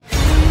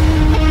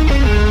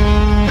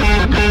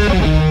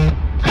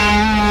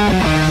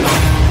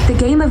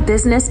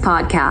Business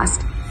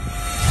Podcast.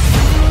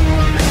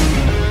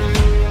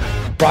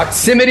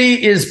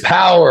 Proximity is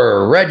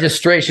power.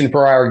 Registration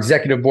for our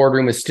executive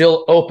boardroom is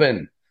still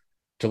open.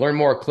 To learn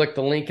more, click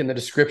the link in the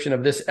description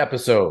of this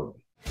episode.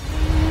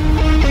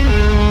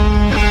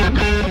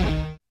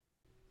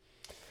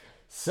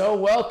 So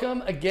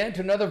welcome again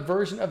to another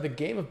version of the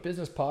Game of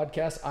Business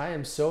podcast. I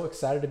am so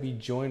excited to be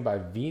joined by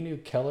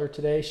Veenu Keller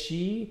today.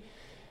 She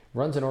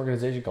runs an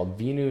organization called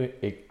Veenu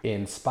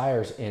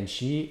Inspires, and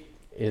she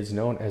is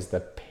known as the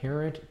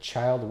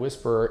parent-child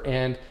whisperer.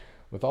 And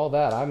with all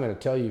that, I'm going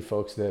to tell you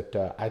folks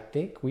that I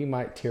think we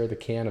might tear the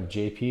can of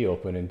JP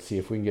open and see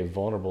if we can get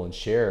vulnerable and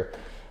share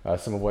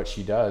some of what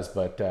she does.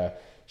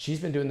 But she's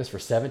been doing this for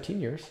 17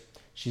 years.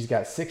 She's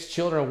got 6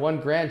 children and 1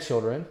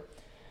 grandchildren.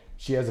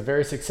 She has a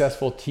very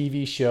successful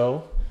TV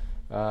show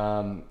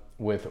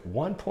with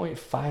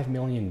 1.5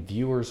 million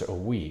viewers a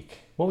week.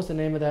 What was the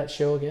name of that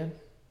show again?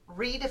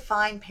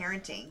 Redefine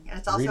Parenting, and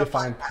it's also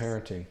Redefine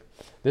Parenting.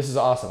 This is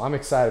awesome. I'm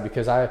excited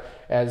because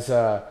as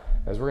we're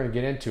going to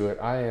get into it,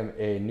 I am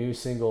a new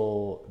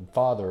single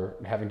father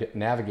having to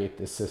navigate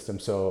this system.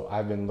 So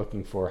I've been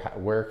looking for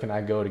where can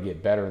I go to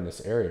get better in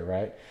this area,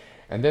 right?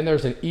 And then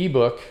there's an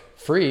ebook,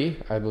 free,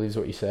 I believe is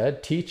what you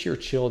said. Teach your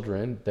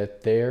children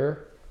that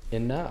they're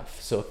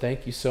enough. So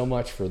thank you so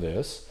much for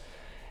this.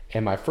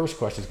 And my first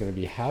question is going to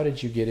be, how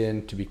did you get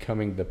into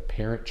becoming the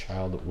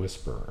parent-child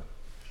whisperer?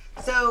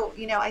 So,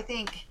 I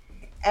think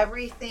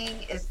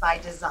everything is by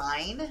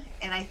design,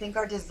 and I think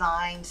our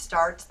design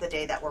starts the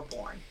day that we're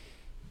born.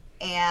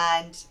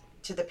 And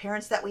to the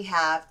parents that we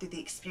have, through the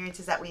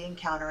experiences that we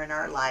encounter in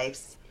our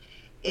lives,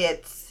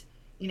 it's,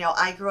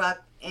 I grew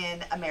up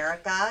in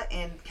America,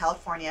 in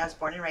California. I was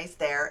born and raised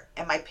there,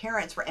 and my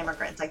parents were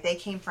immigrants. Like, they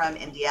came from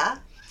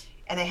India,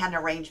 and they had an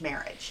arranged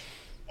marriage.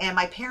 And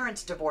my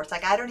parents divorced.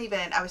 Like, I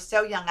was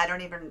so young, I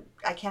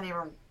can't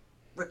even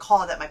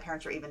recall that my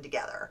parents were even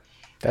together.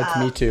 That's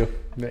me too.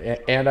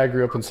 And I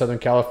grew up in Southern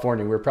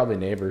California. We were probably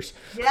neighbors.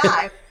 Yeah,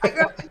 I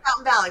grew up in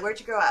Mountain Valley. Where'd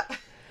you grow up?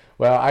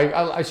 Well,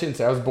 I shouldn't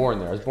say. I was born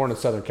there. I was born in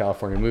Southern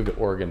California. Moved to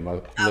Oregon.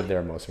 Lived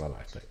there most of my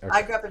life. But, okay.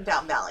 I grew up in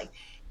Mountain Valley.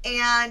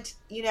 And,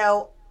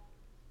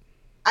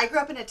 I grew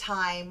up in a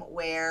time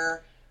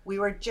where we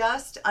were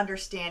just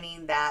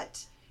understanding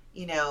that,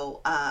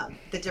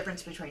 the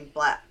difference between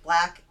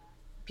black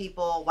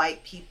people,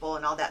 white people,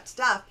 and all that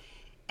stuff.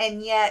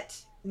 And yet,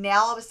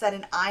 now all of a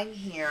sudden, I'm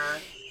here.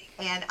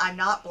 And I'm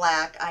not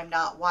black, I'm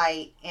not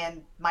white,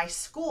 and my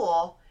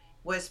school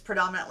was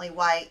predominantly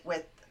white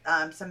with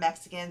some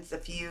Mexicans, a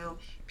few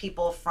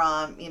people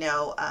from,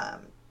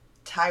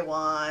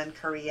 Taiwan,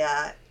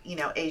 Korea,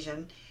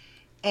 Asian,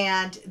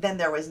 and then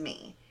there was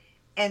me.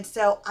 And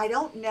so I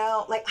don't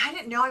know, I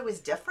didn't know I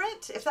was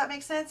different, if that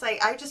makes sense.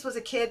 I just was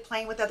a kid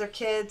playing with other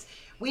kids.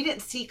 We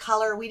didn't see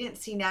color, we didn't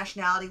see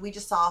nationality, we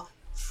just saw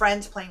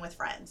friends playing with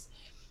friends.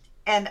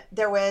 And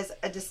there was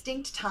a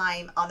distinct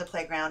time on the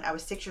playground. I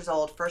was 6 years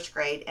old, first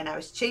grade, and I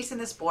was chasing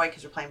this boy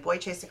because we're playing boy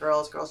chase the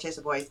girls, girls chase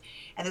the boys.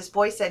 And this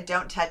boy said,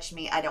 "Don't touch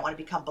me. I don't want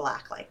to become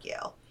black like you."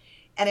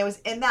 And it was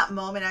in that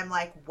moment, I'm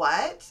like,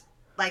 what?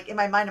 Like, in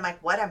my mind, I'm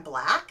like, what? I'm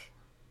black?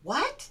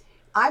 What?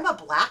 I'm a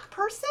black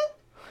person?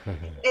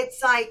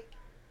 It's like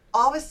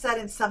all of a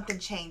sudden something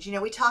changed.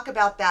 We talk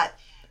about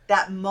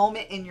that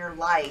moment in your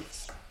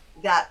life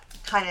that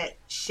kind of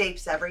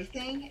shapes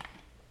everything.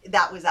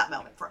 That was that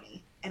moment for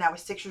me. And I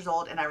was 6 years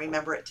old, and I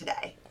remember it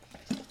today.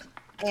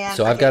 And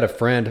so I've got a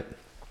friend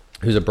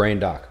who's a brain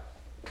doc.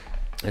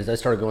 As I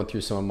started going through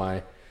some of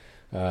my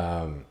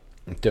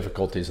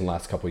difficulties in the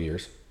last couple of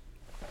years,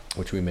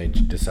 which we may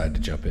decide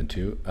to jump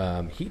into,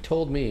 he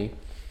told me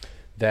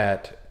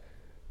that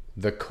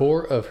the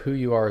core of who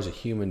you are as a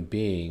human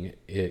being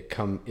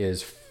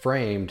is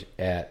framed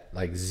at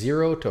like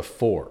 0 to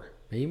 4.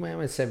 You might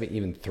want to say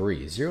even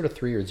 3, 0 to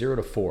 3 or 0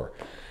 to 4.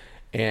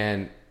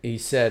 And he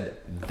said,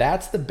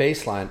 that's the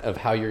baseline of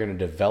how you're going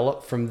to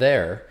develop from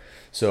there.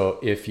 So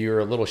if you're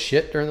a little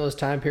shit during those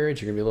time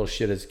periods, you're going to be a little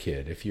shit as a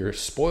kid. If you're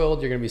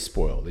spoiled, you're going to be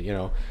spoiled.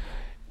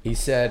 He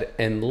said,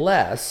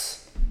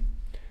 unless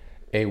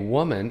a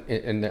woman,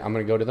 and I'm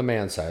going to go to the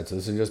man side, so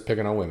this is just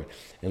picking on women.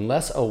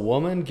 Unless a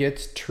woman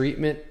gets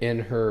treatment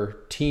in her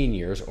teen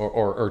years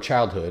or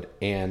childhood,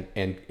 and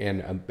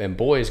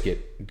boys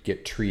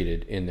get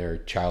treated in their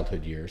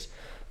childhood years,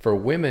 for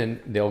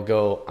women, they'll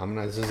go,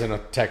 this isn't a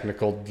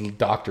technical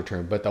doctor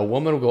term, but a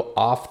woman will go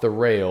off the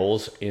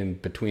rails in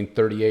between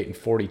 38 and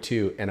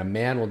 42, and a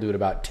man will do it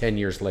about 10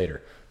 years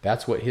later.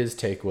 That's what his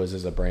take was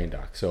as a brain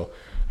doc. So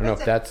I don't know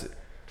if that's...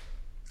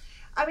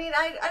 I don't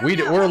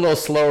know. We're a little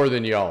slower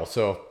than y'all,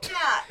 so...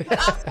 Yeah, but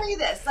I'll tell you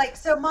this.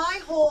 So my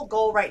whole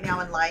goal right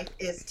now in life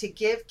is to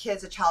give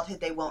kids a childhood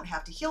they won't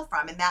have to heal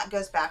from, and that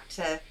goes back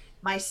to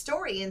my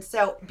story. And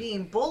so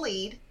being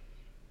bullied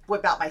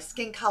about my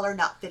skin color,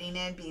 not fitting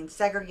in, being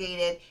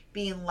segregated,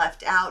 being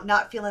left out,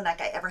 not feeling like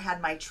I ever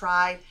had my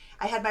tribe.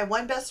 I had my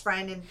one best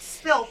friend, and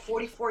still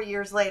 44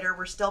 years later,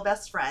 we're still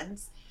best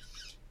friends.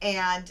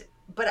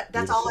 But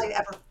that's all I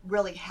ever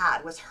really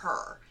had was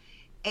her.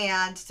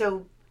 And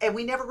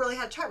we never really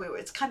had a tribe.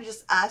 It's kind of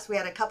just us. We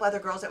had a couple other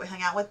girls that we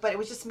hung out with, but it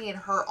was just me and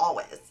her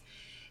always.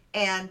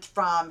 and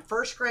from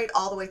first grade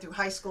all the way through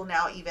high school,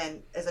 now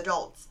even as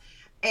adults.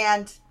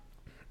 And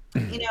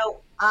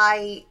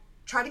I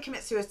tried to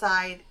commit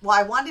suicide. Well,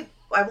 I wanted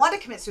to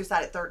commit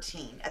suicide at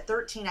 13. At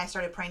 13, I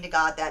started praying to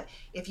God that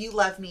if you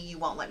love me, you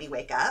won't let me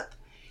wake up.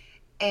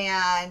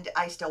 And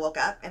I still woke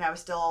up and I was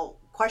still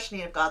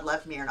questioning if God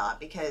loved me or not,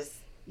 because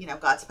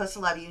God's supposed to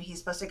love you and he's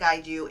supposed to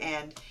guide you,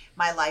 and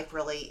my life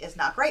really is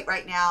not great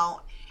right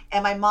now.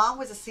 And my mom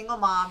was a single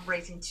mom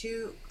raising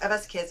two of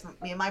us kids,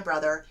 me and my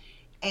brother,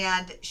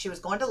 and she was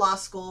going to law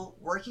school,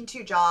 working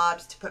two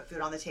jobs to put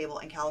food on the table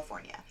in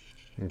California.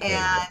 Incredible.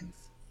 And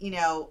you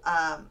know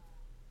um,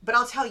 but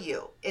I'll tell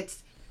you,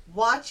 it's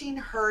watching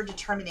her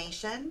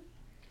determination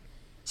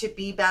to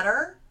be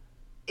better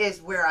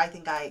is where I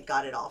think I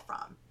got it all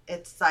from.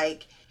 It's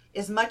like,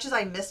 as much as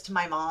I missed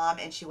my mom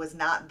and she was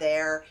not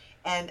there,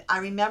 and I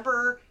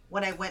remember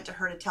when I went to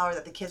her to tell her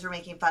that the kids were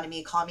making fun of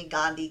me, call me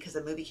Gandhi because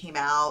the movie came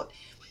out,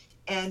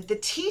 and the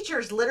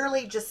teachers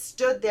literally just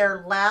stood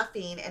there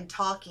laughing and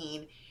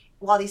talking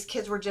while these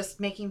kids were just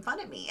making fun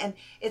of me. And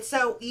it's,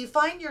 so you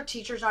find your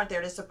teachers aren't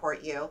there to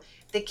support you.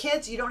 The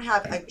kids, you don't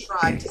have a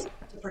tribe to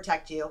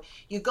protect you.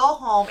 You go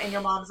home and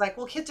your mom's like,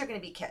 well, kids are going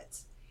to be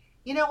kids.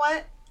 You know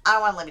what? I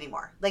don't want to live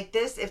anymore. Like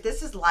this, if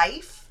this is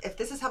life, if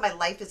this is how my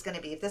life is going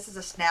to be, if this is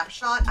a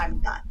snapshot, I'm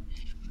done.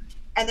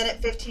 And then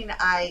at 15,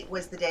 I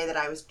was the day that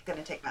I was going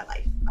to take my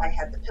life. I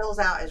had the pills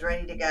out. I was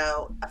ready to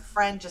go. A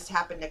friend just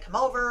happened to come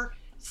over,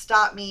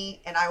 stop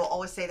me, and I will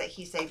always say that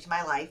he saved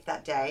my life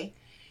that day.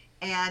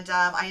 And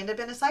I ended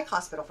up in a psych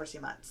hospital for 2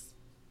 months.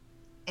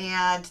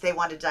 And they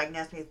wanted to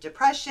diagnose me with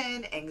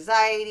depression,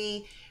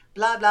 anxiety,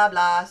 blah, blah,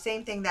 blah.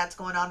 Same thing that's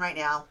going on right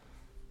now.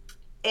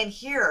 And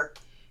here,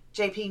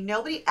 JP,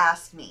 nobody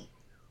asked me,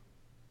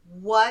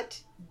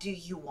 what do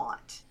you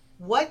want?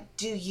 What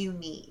do you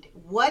need?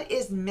 What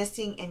is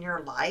missing in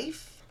your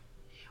life?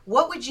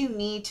 What would you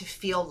need to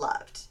feel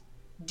loved?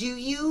 Do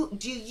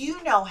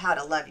you know how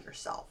to love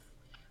yourself?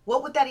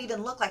 What would that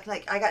even look like?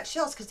 Like, I got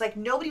chills because like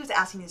nobody was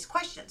asking me these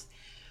questions.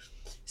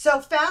 So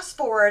fast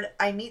forward,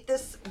 I meet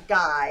this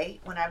guy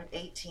when I'm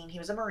 18. He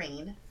was a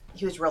Marine.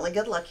 He was really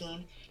good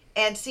looking.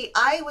 And see,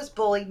 I was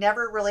bullied,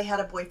 never really had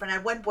a boyfriend. I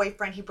had one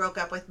boyfriend, he broke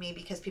up with me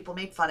because people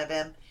made fun of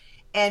him.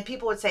 And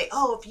people would say,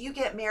 oh, if you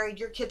get married,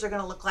 your kids are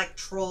going to look like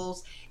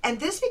trolls. And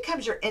this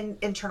becomes your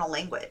internal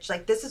language.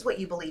 Like, this is what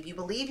you believe. You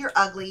believe you're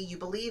ugly. You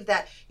believe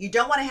that you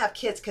don't want to have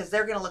kids because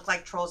they're going to look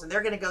like trolls and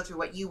they're going to go through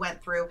what you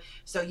went through.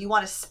 So you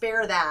want to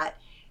spare that.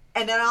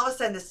 And then all of a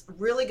sudden, this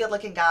really good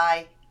looking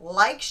guy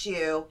likes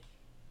you,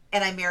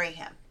 and I marry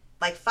him.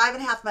 Like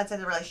 5.5 months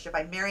into the relationship,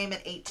 I marry him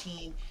at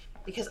 18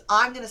 because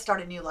I'm going to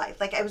start a new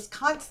life. Like, I was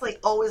constantly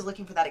always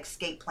looking for that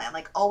escape plan,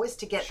 like always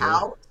to get Sure.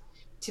 out,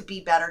 to be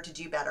better, to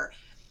do better.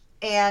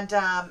 And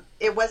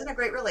it wasn't a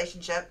great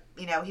relationship.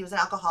 He was an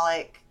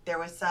alcoholic. There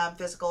was some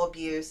physical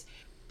abuse.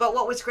 But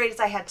what was great is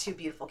I had two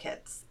beautiful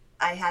kids.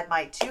 I had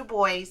my two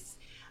boys,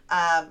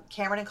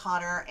 Cameron and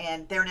Connor,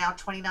 and they're now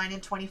 29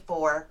 and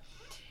 24.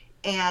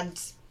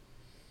 And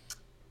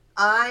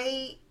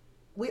I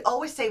we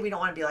always say we don't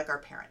want to be like our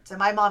parents. And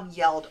my mom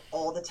yelled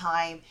all the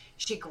time.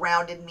 She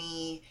grounded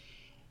me.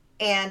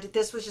 And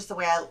this was just the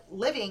way I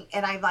living.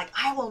 And I'm like,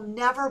 I will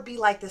never be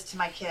like this to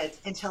my kids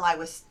until I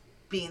was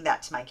being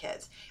that to my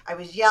kids. I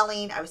was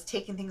yelling. I was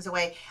taking things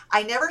away.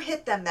 I never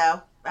hit them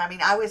though. I mean,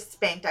 I was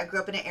spanked. I grew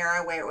up in an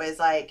era where it was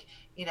like,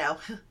 you know,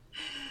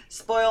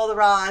 spoil the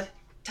rod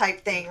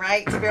type thing,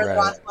 right? Spare the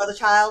rod, Right. spoil the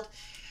child.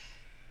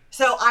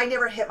 So I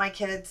never hit my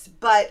kids,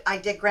 but I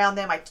did ground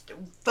them.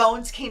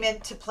 Phones came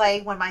into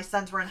play when my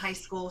sons were in high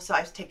school, so I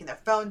was taking their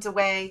phones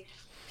away,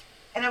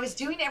 and I was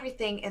doing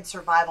everything in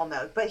survival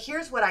mode. But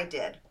here's what I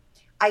did: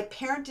 I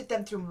parented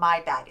them through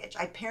my baggage.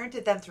 I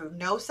parented them through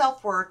no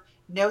self worth,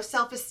 no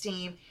self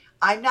esteem.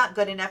 I'm not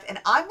good enough, and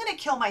I'm going to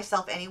kill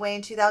myself anyway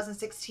in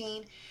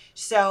 2016.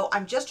 So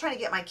I'm just trying to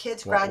get my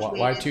kids Why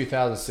graduated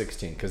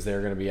 2016? Because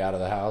they're going to be out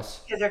of the house.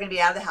 because they're going to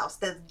be out of the house.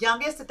 The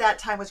youngest at that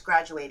time was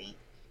graduating.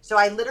 So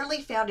I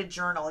literally found a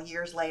journal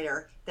years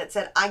later that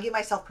said, I give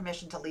myself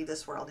permission to leave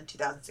this world in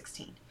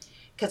 2016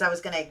 because I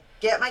was going to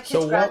get my So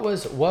kids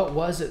graduated. what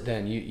was it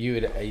then?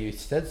 You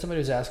said somebody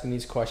was asking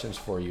these questions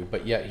for you,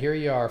 but yet here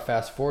you are.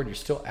 Fast forward, you're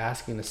still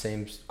asking the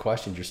same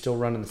questions. You're still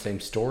running the same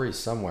stories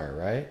somewhere,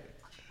 right?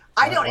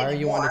 I don't Why are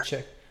you wanting to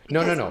anymore check? No,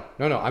 no, because,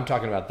 no, no, no. I'm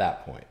talking about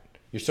that point.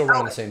 You're still oh,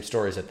 running the same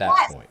stories at that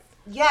yes, point.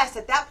 yes,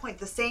 at that point,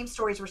 the same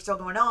stories were still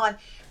going on.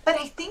 But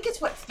I think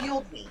it's what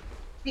fueled me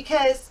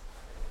because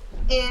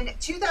in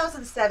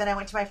 2007, I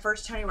went to my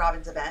first Tony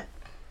Robbins event,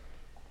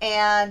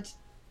 and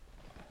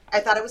I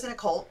thought I was in a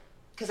cult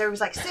because I was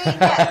like saying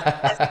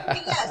yes,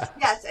 saying yes,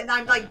 yes. And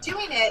I'm like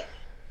doing it.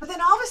 But then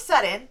all of a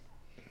sudden,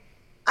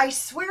 I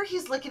swear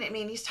he's looking at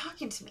me and he's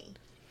talking to me.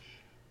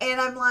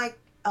 And I'm like,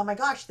 oh my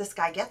gosh, this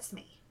guy gets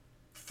me.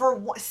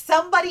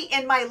 Somebody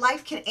in my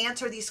life can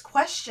answer these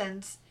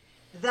questions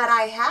that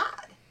I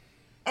had.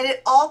 And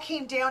it all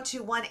came down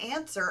to one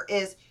answer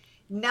is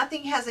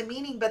nothing has a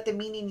meaning but the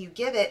meaning you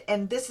give it.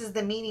 And this is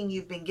the meaning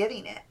you've been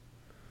giving it.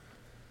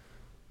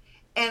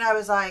 And I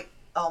was like,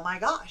 oh my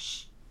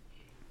gosh,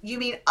 you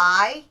mean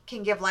I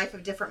can give life a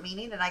different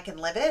meaning and I can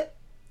live it?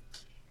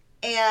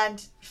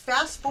 And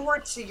fast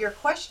forward to your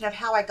question of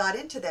how I got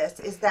into this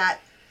is that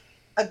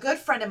a good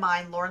friend of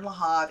mine, Lauren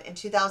Lahav, in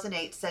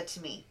 2008 said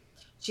to me,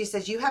 she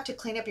says, you have to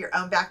clean up your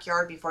own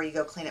backyard before you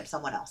go clean up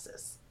someone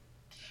else's.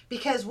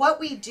 Because what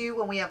we do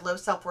when we have low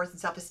self-worth and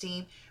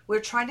self-esteem,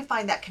 we're trying to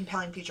find that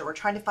compelling future. We're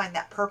trying to find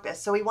that purpose.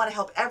 So we want to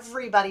help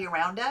everybody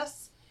around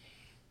us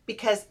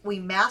because we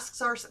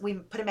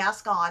put a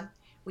mask on,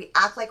 we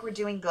act like we're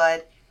doing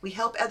good, we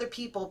help other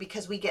people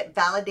because we get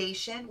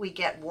validation, we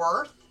get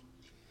worth,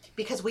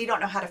 because we don't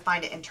know how to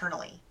find it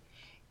internally.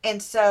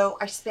 And so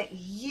I spent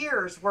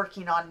years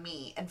working on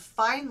me, and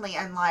finally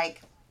I'm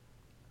like,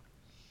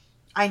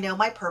 I know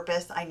my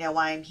purpose, I know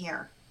why I'm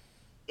here.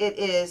 It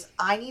is,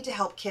 I need to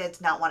help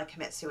kids not want to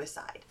commit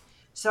suicide.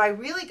 So I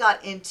really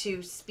got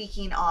into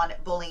speaking on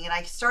bullying, and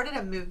I started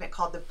a movement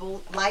called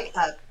the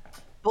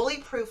Bully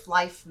Proof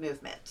Life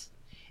Movement.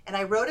 And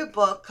I wrote a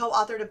book,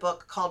 co-authored a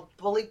book called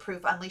Bully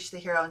Proof: Unleash the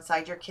Hero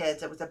Inside Your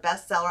Kids. It was a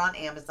bestseller on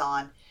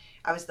Amazon.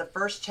 I was the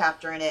first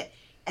chapter in it.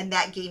 And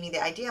that gave me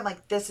the idea. I'm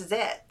like, this is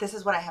it. This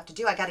is what I have to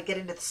do. I got to get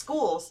into the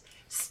schools,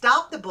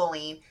 stop the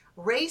bullying,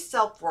 raise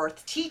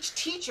self-worth, teach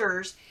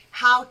teachers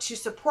how to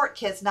support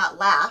kids, not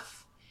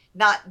laugh,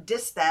 not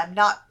diss them,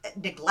 not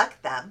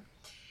neglect them.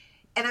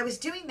 And I was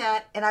doing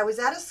that, and I was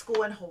at a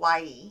school in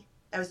Hawaii.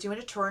 I was doing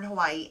a tour in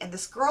Hawaii, and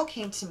this girl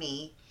came to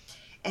me,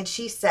 and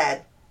she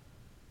said,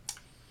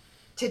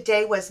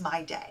 today was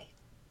my day.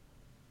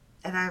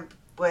 And I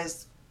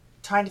was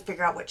trying to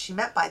figure out what she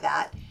meant by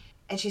that.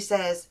 And she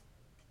says,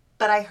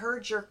 but I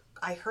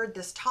heard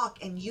this talk,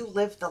 and you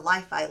live the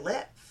life I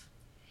live.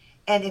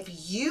 And if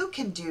you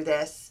can do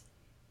this,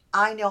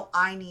 I know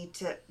I need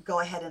to go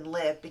ahead and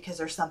live because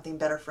there's something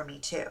better for me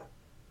too.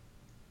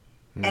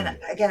 And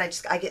again,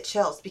 I get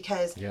chills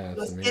because it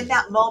was in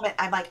that moment,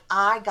 I'm like,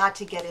 I got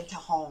to get into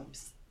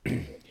homes.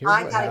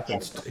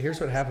 Here's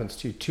what happens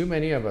too. Too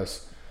many of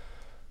us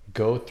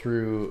go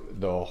through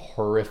the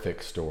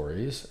horrific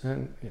stories,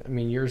 and I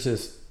mean,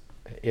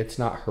 it's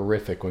not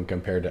horrific when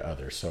compared to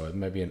others, so it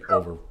may be an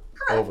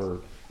over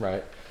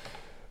right,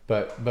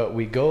 but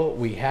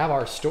we have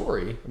our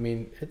story. I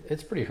mean,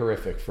 it's pretty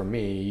horrific. For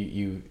me,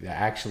 you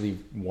actually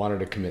wanted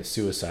to commit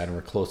suicide and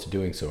were close to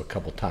doing so a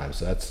couple times,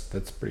 so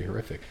that's pretty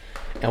horrific,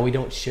 and we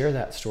don't share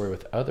that story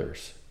with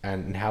others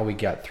and how we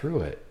got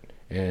through it,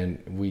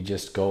 and we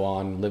just go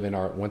on living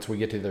once we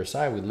get to the other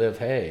side, we live,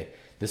 hey,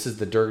 this is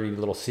the dirty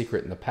little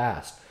secret in the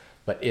past.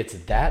 But it's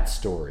that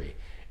story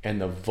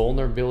and the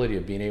vulnerability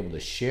of being able to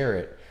share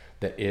it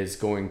that is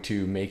going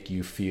to make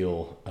you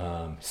feel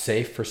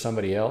safe for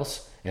somebody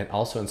else, and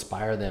also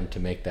inspire them to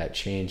make that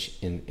change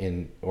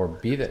or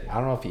be that, I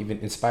don't know if even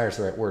inspire is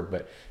the right word,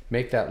 but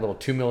make that little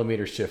 2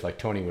 millimeter shift like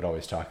Tony would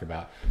always talk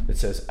about, that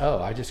says,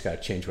 oh, I just got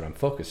to change what I'm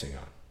focusing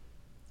on.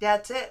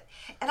 That's it.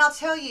 And I'll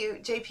tell you,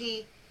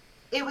 JP,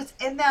 it was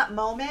in that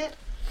moment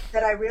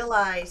that I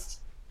realized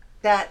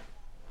that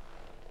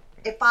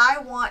if I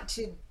want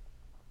to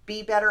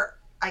be better,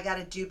 I got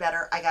to do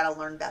better. I got to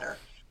learn better.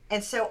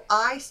 And so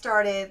I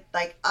started,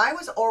 like, I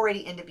was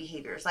already into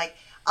behaviors. Like,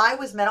 I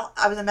was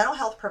a mental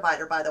health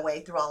provider, by the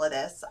way, through all of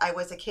this. I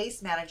was a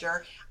case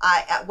manager.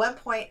 At one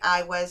point,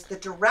 I was the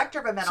director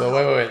of a mental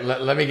health. So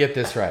wait. Let me get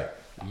this right.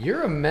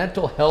 You're a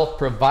mental health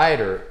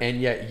provider,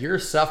 and yet you're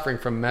suffering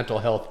from mental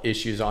health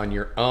issues on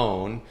your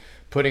own,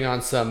 putting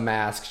on some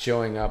mask,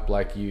 showing up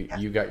like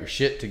you got your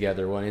shit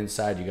together when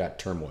inside you got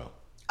turmoil.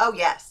 Oh,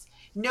 yes.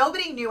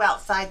 Nobody knew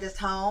outside this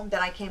home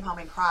that I came home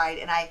and cried,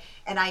 and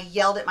I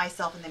yelled at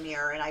myself in the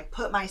mirror, and I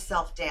put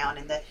myself down,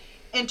 and the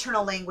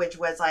internal language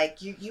was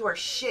like, you are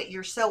shit,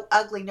 you're so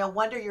ugly, no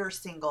wonder you're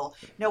single,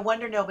 no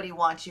wonder nobody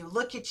wants you,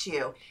 look at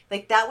you.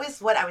 Like, that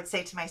was what I would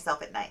say to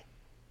myself at night.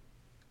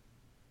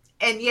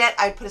 And yet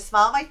I'd put a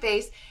smile on my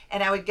face,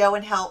 and I would go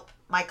and help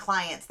my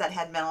clients that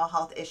had mental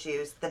health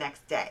issues the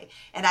next day.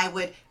 And I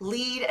would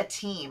lead a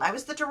team. I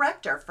was the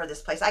director for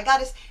this place. I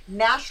got us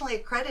nationally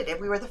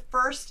accredited. We were the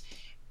first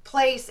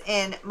place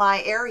in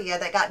my area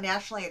that got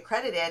nationally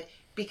accredited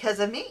because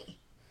of me,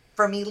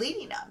 for me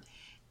leading them.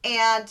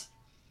 And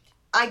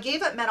I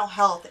gave up mental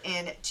health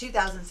in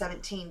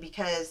 2017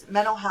 because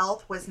mental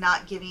health was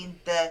not giving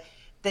the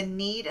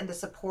need and the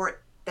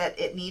support that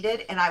it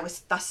needed, and I was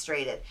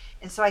frustrated.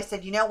 And so I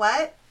said, you know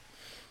what?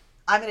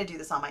 I'm going to do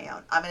this on my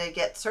own. I'm going to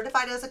get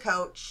certified as a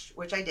coach,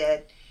 which I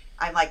did.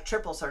 I'm like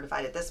triple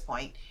certified at this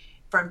point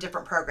from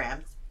different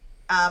programs.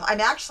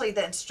 I'm actually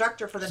the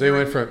instructor for the. So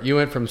you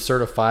went from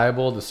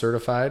certifiable to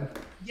certified.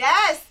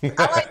 Yes, I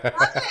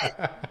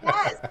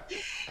love it.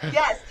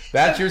 Yes.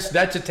 That's your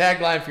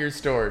tagline for your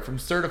story: from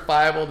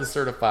certifiable to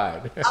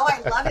certified. Oh,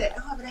 I love it.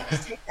 Oh, I'm gonna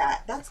have to take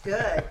that. That's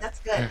good.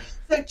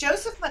 So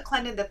Joseph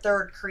McClendon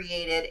III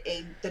created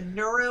the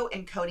Neuro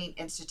Encoding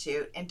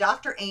Institute, and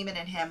Dr. Amen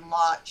and him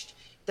launched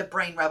the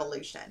Brain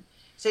Revolution.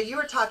 So you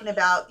were talking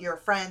about your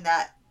friend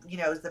that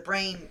is the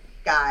brain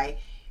guy.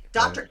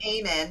 Dr.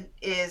 Amen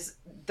is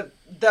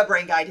the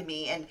brain guy to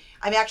me, and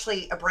I'm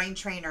actually a brain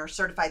trainer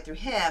certified through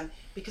him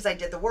because I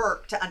did the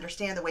work to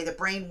understand the way the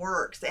brain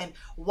works and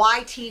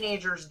why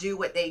teenagers do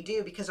what they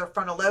do, because their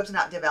frontal lobe's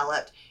not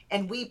developed,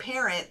 and we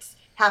parents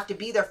have to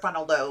be their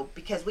frontal lobe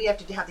because we have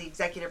to have the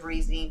executive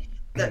reasoning,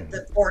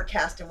 the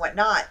forecast and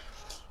whatnot.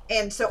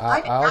 And so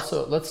I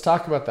also, let's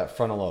talk about that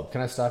frontal lobe.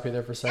 Can I stop you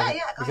there for a yeah, second?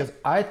 yeah, go Because ahead.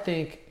 I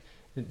think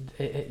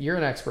you're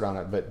an expert on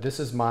it, but this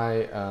is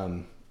my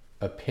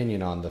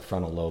opinion on the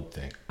frontal lobe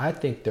thing. I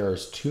think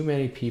there's too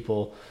many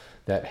people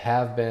that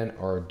have been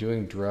or are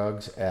doing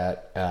drugs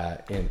at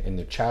in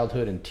their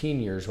childhood and teen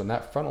years when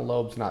that frontal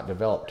lobe's not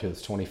developed till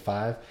it's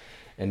 25.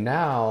 And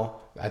now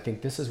I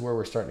think this is where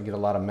we're starting to get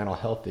a lot of mental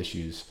health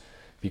issues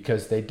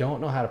because they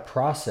don't know how to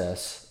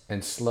process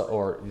and slow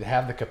or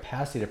have the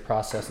capacity to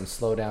process and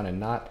slow down and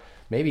not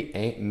maybe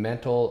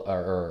mental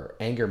or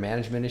anger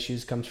management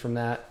issues comes from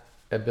that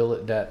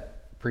ability,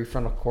 that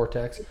prefrontal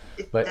cortex.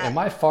 But That am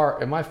I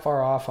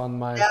far off on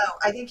my? No,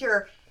 I think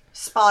you're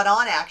spot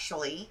on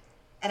actually.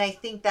 And I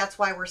think that's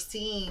why we're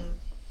seeing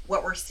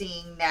what we're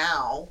seeing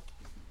now,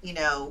 you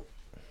know,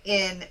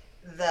 in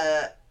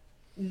the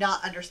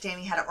not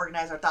understanding how to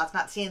organize our thoughts,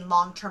 not seeing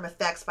long-term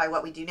effects by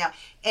what we do now.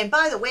 And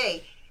by the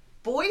way,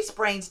 boys'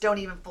 brains don't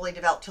even fully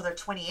develop till they're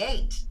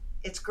 28.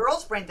 It's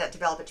girls' brains that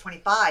develop at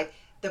 25.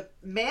 The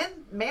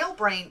male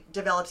brain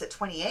develops at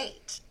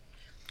 28.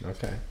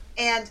 Okay.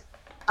 And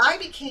I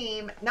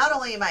became, not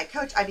only am I a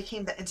coach, I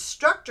became the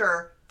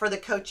instructor for the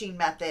coaching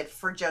method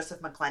for Joseph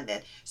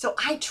McClendon. So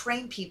I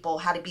train people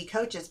how to be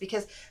coaches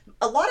because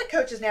a lot of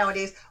coaches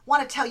nowadays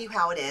want to tell you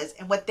how it is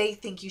and what they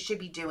think you should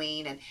be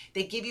doing. And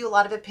they give you a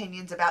lot of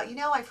opinions about,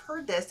 I've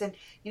heard this and,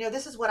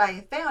 this is what I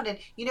have found. And,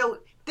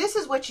 this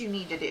is what you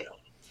need to do.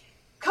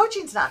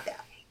 Coaching's not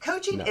that.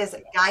 Coaching No. is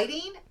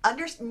guiding,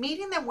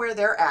 meeting them where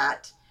they're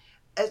at,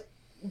 uh,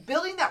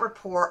 building that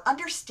rapport,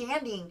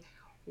 understanding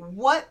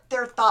what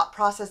their thought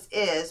process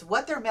is,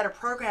 what their meta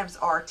programs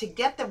are to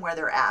get them where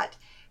they're at,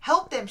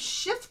 help them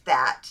shift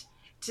that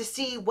to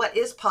see what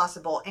is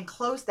possible and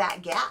close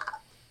that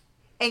gap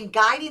and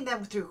guiding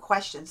them through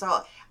questions.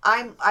 So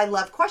I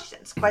love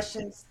questions.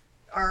 Questions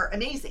are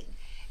amazing.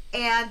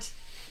 And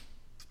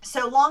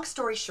so long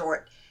story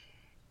short,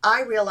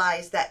 I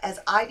realized that as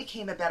I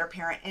became a better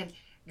parent and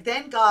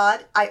then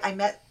God, I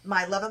met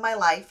my love of my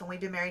life and we've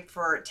been married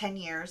for 10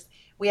 years.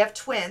 We have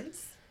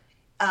twins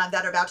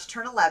that are about to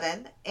turn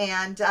 11.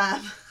 And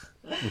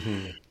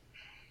Mm-hmm.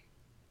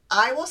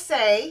 I will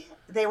say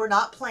they were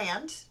not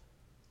planned.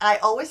 I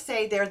always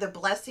say they're the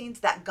blessings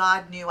that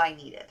God knew I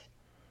needed.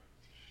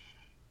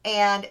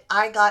 And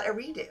I got a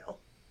redo.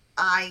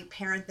 I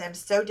parent them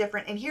so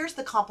different. And here's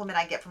the compliment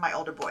I get from my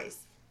older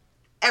boys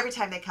every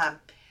time they come.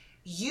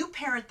 You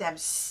parent them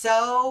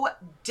so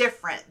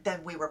different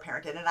than we were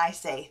parented. And I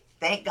say,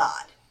 thank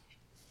God.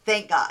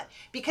 Thank God.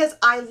 Because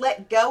I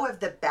let go of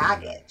the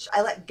baggage.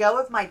 I let go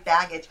of my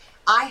baggage.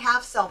 I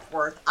have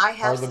self-worth. I Are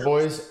have the self.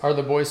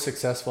 boys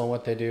successful in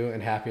what they do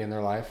and happy in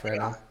their life right They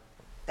now? are.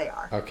 They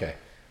are. Okay.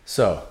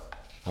 So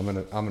I'm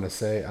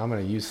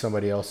gonna use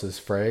somebody else's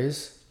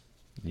phrase.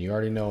 You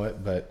already know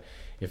it, but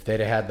if they'd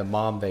have had the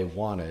mom they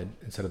wanted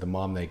instead of the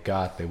mom they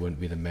got, they wouldn't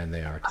be the men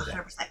they are today.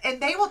 100%.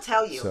 And they will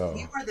tell you, you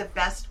So were the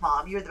best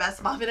mom. You were the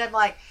best mom. And I'm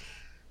like,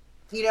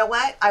 you know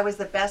what? I was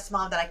the best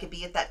mom that I could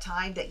be at that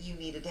time that you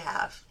needed to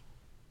have.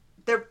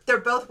 They're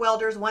both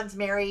welders. One's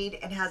married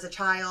and has a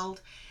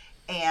child,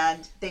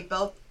 and they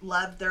both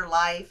love their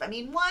life. I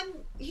mean, one,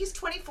 he's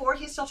 24.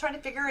 He's still trying to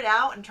figure it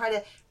out and try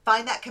to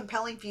find that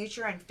compelling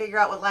future and figure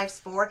out what life's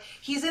for.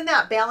 He's in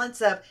that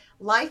balance of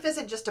life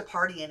isn't just a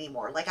party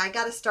anymore. Like I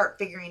got to start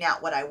figuring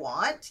out what I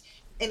want,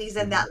 and he's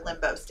in mhm. that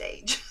limbo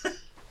stage.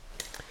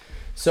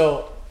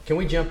 So can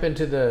we jump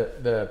into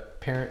the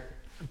parent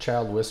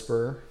child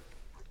whisperer?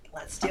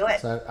 Let's do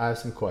it. So I have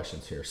some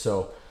questions here.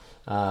 So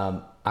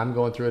I'm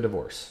going through a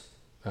divorce.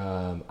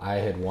 I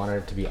had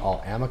wanted it to be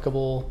all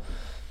amicable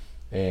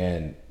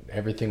and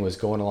everything was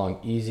going along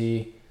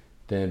easy.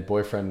 Then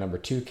boyfriend number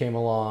 2 came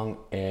along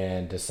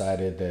and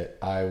decided that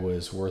I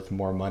was worth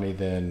more money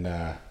than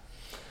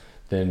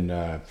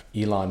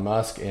Elon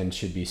Musk and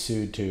should be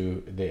sued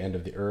to the end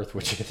of the earth,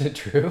 which isn't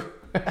true.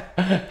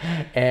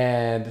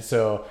 And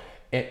so,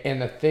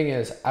 and the thing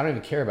is, I don't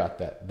even care about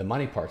that. The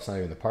money part's not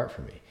even the part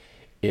for me.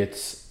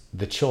 It's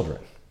the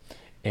children.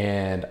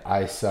 And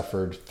I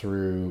suffered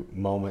through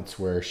moments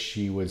where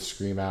she would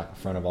scream out in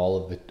front of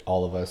all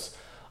of us,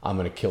 "I'm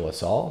going to kill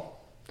us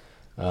all."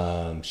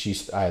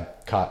 I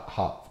had caught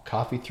hot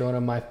coffee thrown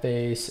in my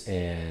face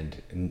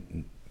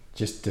and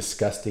just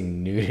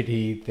disgusting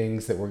nudity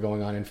things that were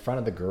going on in front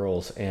of the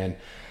girls. And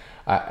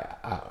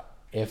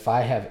if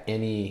I have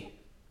any,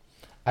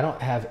 I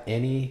don't have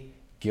any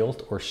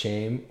guilt or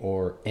shame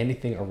or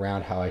anything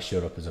around how I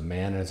showed up as a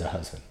man and as a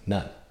husband.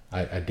 None.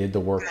 I did the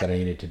work that I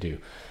needed to do.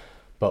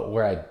 But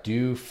where I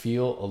do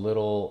feel a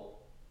little,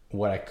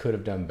 what I could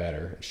have done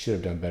better, should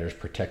have done better, is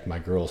protect my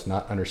girls,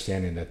 not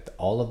understanding that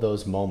all of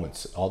those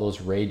moments, all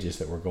those rages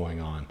that were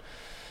going on,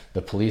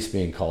 the police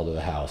being called to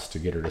the house to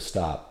get her to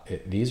stop.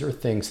 These are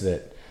things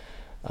that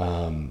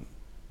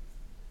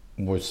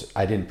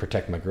I didn't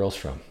protect my girls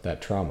from,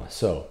 that trauma.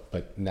 So,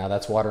 but now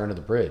that's water under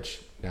the bridge.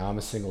 Now I'm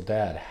a single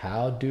dad.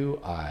 How do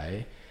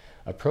I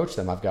approach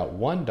them? I've got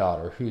one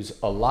daughter who's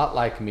a lot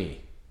like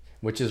me.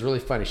 which is really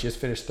funny. She just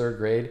finished third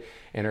grade,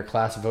 and her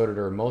class voted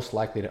her most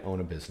likely to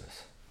own a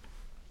business.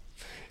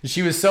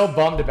 She was so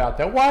bummed about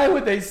that. Why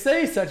would they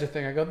say such a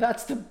thing? I go,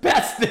 that's the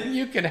best thing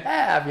you can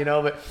have, you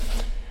know.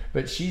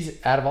 But she's,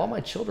 out of all my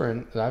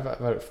children, I've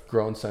a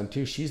grown son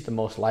too, she's the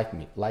most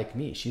like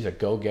me. She's a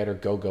go-getter,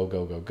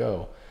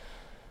 go.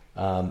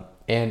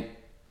 And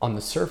on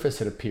the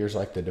surface, it appears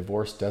like the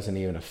divorce doesn't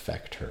even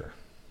affect her.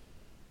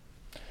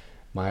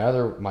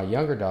 My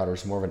younger daughter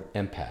is more of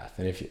an empath.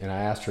 And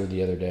I asked her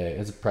the other day,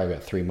 it's probably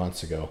about 3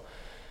 months ago,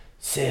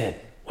 Sid,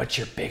 what's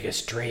your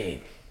biggest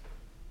dream?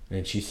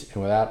 And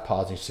without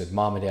pausing, she said,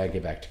 Mom and Dad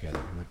get back together.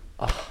 I'm like,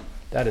 oh,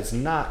 that is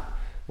not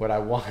what I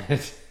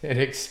wanted and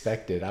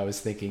expected. I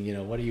was thinking,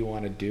 what do you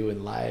want to do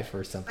in life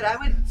or something?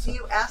 But do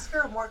you ask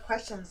her more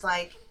questions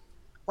like,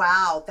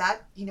 wow,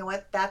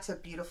 that's a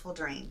beautiful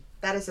dream.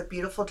 That is a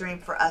beautiful dream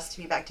for us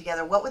to be back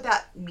together. What would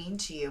that mean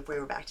to you if we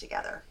were back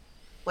together?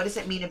 What does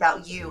it mean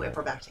about you if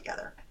we're back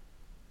together?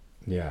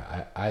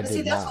 Yeah, I did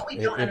see, that's not. What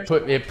we don't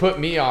understand. It put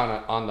me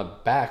on the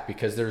back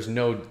because there's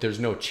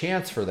no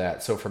chance for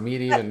that. So for me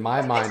to even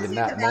my mind in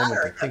that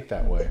moment to think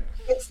that way.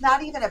 It's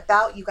not even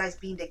about you guys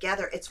being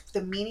together. It's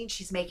the meaning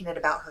she's making it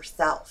about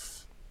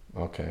herself.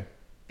 Okay.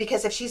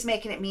 Because if she's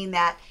making it mean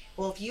that,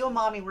 well, if you and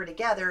Mommy were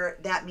together,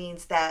 that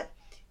means that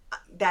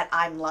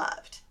I'm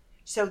loved.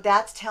 So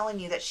that's telling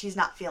you that she's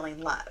not feeling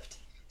loved.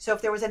 So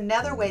if there was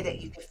another way that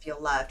you could feel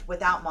loved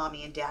without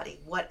Mommy and Daddy,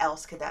 what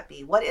else could that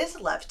be? What is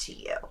love to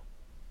you?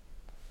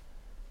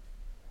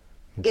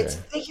 Okay. It's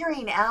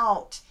figuring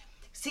out.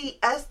 See,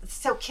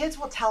 so kids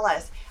will tell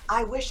us,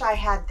 I wish I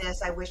had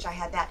this, I wish I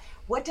had that.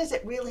 What does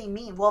it really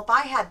mean? Well, if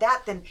I had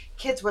that, then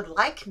kids would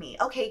like me.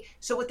 Okay,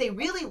 so what they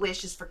really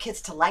wish is for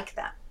kids to like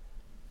them.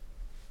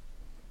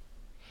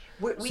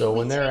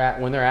 When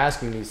they're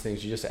asking these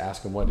things, you just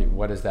ask them,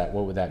 what is that?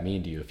 What would that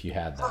mean to you if you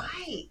had that?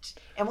 Right.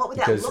 And what would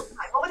that look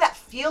like? What would that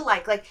feel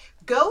like? Like,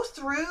 go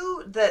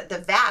through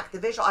the VAC, the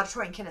visual,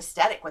 auditory, and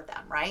kinesthetic with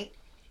them, right?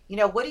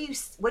 What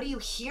are you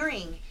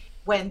hearing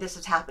when this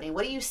is happening?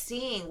 What are you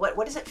seeing?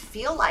 What does it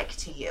feel like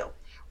to you?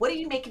 What are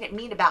you making it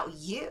mean about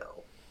you?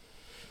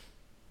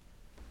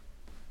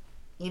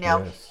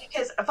 Yes.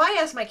 Because if I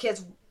ask my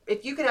kids,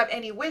 if you could have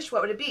any wish,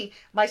 what would it be?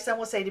 My son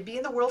will say to be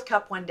in the World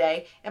Cup one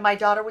day, and my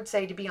daughter would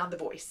say to be on The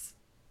Voice.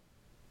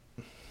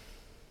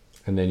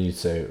 And then you'd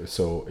say,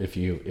 so if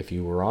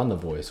you were on The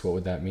Voice, what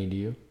would that mean to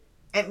you?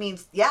 It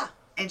means, yeah.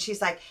 And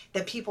she's like,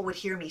 then people would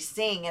hear me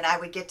sing, and I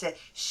would get to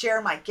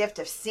share my gift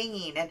of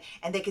singing,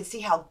 and they could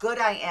see how good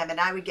I am, and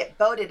I would get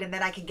voted, and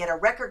then I could get a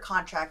record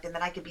contract, and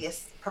then I could be a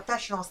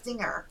professional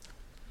singer.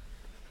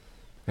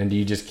 And do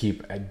you just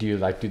do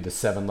the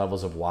 7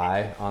 levels of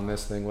why on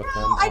this thing with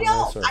them? I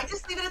don't. I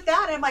just leave it at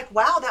that. And I'm like,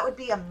 wow, that would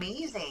be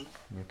amazing.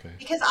 Okay.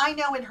 Because I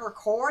know in her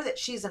core that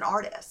she's an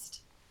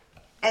artist.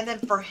 And then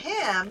for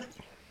him,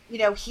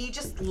 he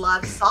just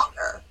loves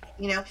soccer.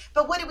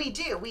 But what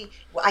do?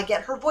 I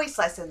get her voice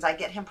lessons. I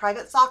get him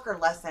private soccer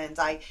lessons.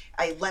 I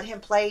let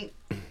him play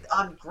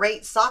on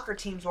great soccer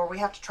teams where we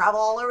have to travel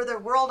all over the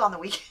world on the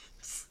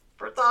weekends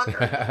for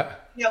soccer.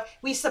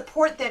 We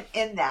support them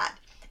in that.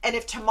 And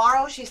if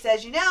tomorrow she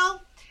says,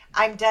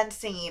 I'm done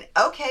singing.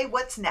 Okay,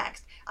 what's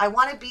next? I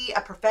want to be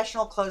a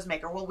professional clothes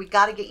maker. Well, we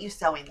got to get you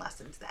sewing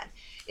lessons then.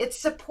 It's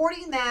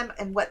supporting them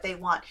and what they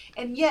want.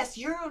 And yes,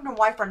 you and your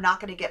wife are not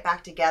going to get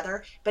back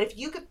together. But if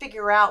you could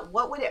figure out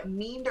what would it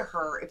mean to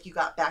her if you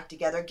got back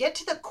together, get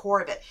to the core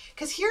of it.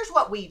 Because here's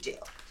what we do.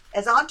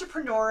 As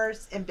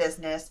entrepreneurs in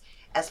business,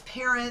 as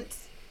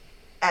parents,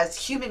 as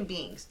human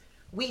beings,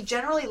 we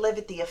generally live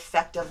at the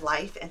effect of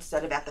life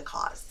instead of at the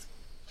cause.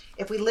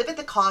 If we live at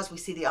the cause, we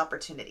see the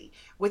opportunity.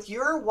 With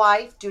your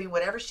wife doing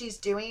whatever she's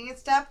doing and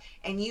stuff,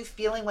 and you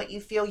feeling what you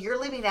feel, you're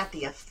living at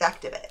the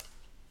effect of it.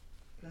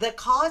 The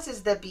cause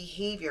is the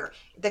behavior.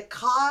 The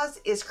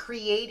cause is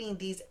creating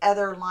these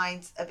other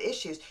lines of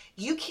issues.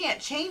 You can't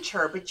change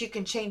her, but you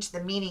can change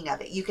the meaning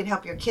of it. You can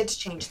help your kids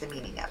change the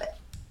meaning of it.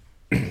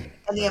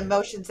 And the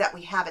emotions that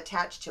we have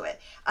attached to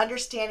it.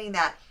 Understanding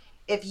that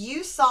if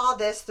you saw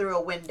this through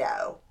a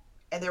window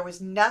and there was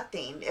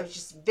nothing, it was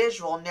just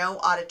visual, no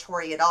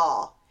auditory at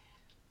all,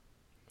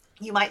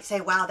 you might say,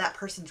 wow, that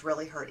person's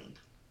really hurting.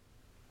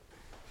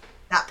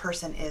 That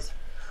person is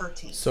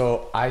hurting.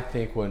 So I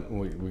think when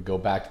we go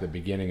back to the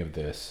beginning of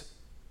this,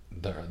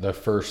 the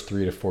first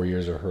 3 to 4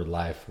 years of her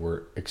life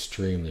were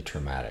extremely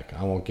traumatic.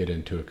 I won't get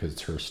into it because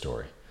it's her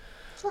story.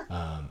 Sure.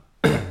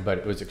 But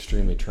it was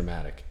extremely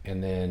traumatic.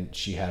 And then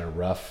she had a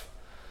rough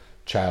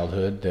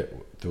childhood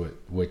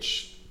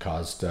which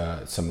caused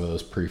some of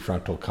those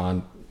prefrontal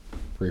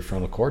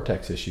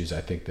cortex issues, I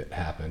think, that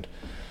happened.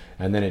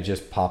 And then it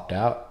just popped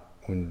out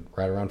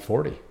right around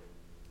 40.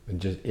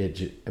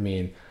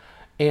 And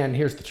and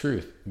here's the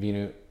truth,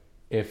 Veenu,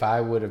 if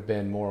I would have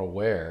been more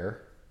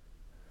aware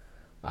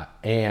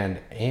and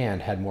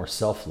had more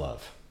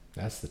self-love,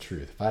 that's the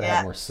truth. If I'd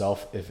had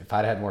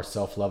more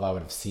self-love, I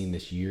would have seen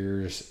this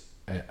years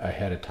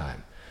ahead of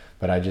time.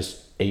 But I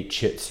just ate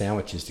shit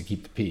sandwiches to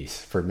keep the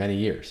peace for many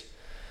years.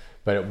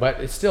 But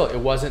it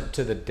wasn't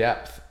to the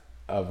depth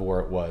of where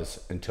it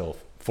was until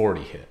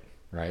 40 hit,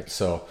 right?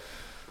 So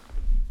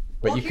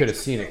But Well, you could here's have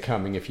the seen it truth.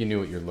 coming if you knew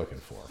what you're looking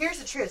for, Here's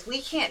the truth.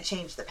 We can't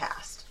change the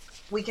past.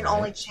 We can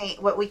only right? change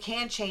what we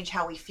can change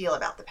how we feel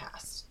about the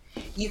past.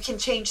 You can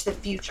change the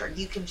future.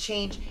 You can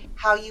change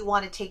how you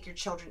want to take your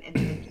children into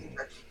the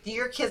future. Do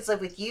your kids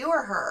live with you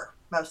or her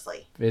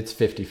mostly? It's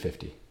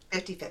 50-50.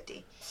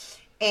 50-50.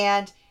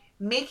 And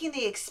making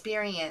the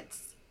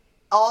experience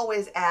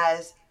always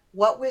as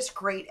what was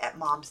great at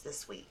mom's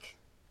this week.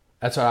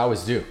 That's what I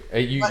always do.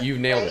 What You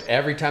nailed it. great.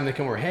 Every time they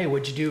come over, hey,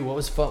 what'd you do? What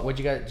was fun? What'd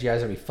you guys? Did you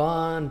guys have any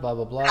fun? Blah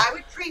blah And blah. I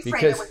would pre-frame it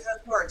Because with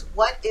those words.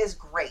 What is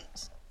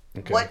great?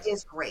 okay, What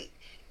is great?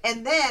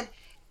 And then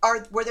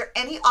were there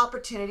any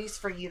opportunities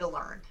for you to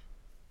learn?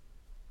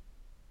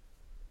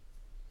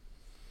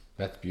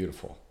 that's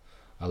beautiful.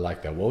 I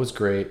like that. What was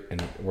great,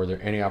 and were there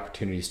any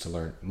opportunities to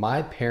learn?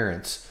 My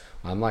parents,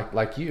 I'm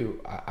like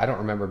you. I don't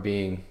remember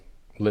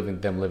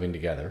living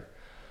together,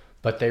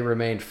 but they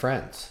remained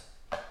friends.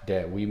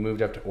 Dad, we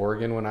moved up to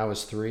Oregon when I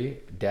was 3.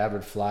 Dad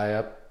would fly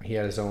up. He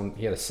had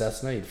a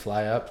Cessna. He'd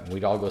fly up, and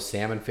we'd all go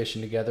salmon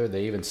fishing together.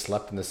 They even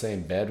slept in the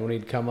same bed when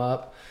he'd come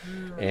up,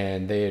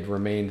 and they had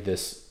remained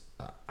this.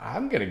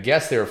 I'm gonna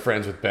guess they were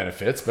friends with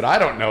benefits, but I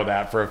don't know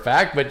that for a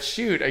fact. But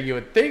shoot, you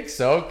would think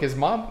so, because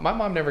my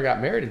mom never got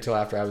married until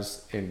after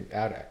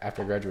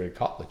after I graduated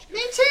college.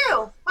 Me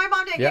too. My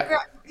mom didn't Yeah,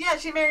 yeah,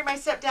 she married my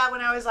stepdad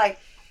when I was like,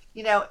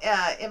 in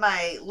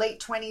my late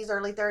 20s,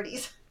 early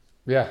 30s.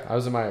 yeah. I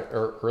was in my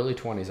early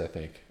 20s, I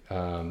think,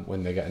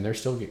 when they got, and they're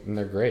still and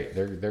they're great.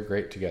 They're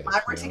great together. I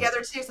You were know.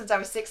 together too since I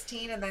was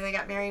 16, and then they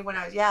got married when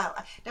I was, yeah,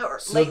 no,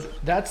 So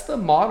late. that's the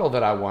model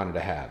that I wanted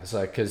to have. It's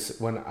like, because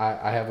when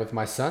I have with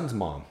my son's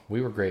mom,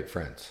 we were great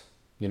friends.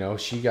 You know,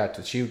 she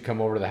would come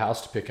over to the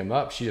house to pick him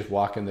up. She just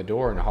walk in the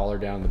door and holler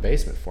down in the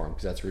basement for him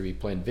because that's where we'd be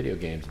playing video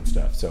games and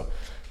stuff. So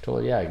I told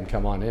her, yeah, you can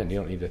come on in. You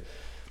don't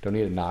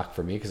need to knock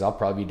for me because I'll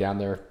probably be down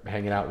there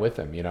hanging out with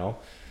him. You know.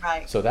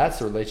 Right. So that's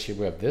the relationship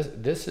we have.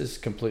 This is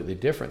completely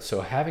different.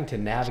 So having to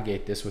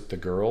navigate this with the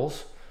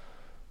girls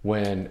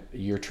when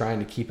you're trying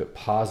to keep it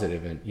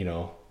positive and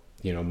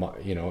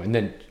and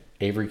then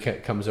Avery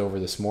comes over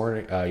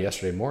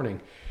yesterday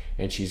morning,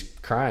 and she's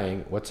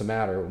crying. What's the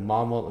matter?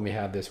 Mom won't let me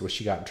have this. Well,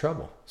 she got in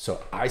trouble.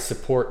 So I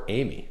support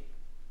Amy.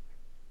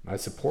 I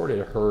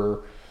supported her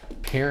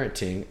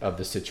parenting of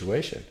the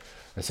situation.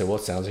 I said, well,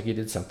 it sounds like you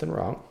did something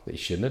wrong that you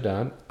shouldn't have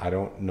done. I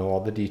don't know all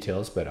the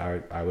details, but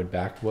I would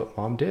back what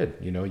mom did.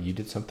 You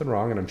did something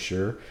wrong, and I'm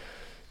sure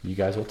you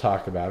guys will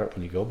talk about it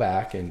when you go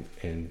back, and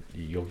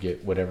you'll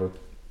get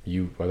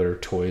whether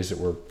toys that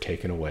were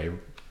taken away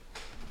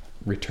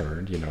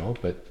returned,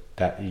 but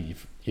that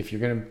if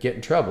you're going to get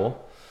in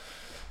trouble,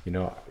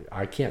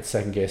 I can't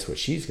second guess what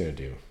she's going to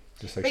do,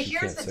 just like But she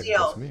here's can't the second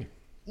guess deal. me.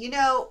 You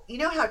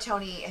know how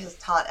Tony has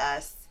taught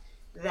us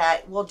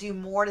that we'll do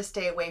more to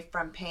stay away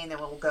from pain than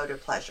we'll go to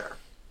pleasure.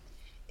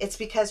 It's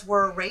because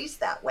we're raised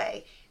that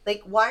way.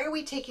 Like, why are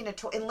we taking a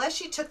toy? Unless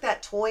she took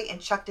that toy and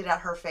chucked it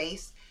at her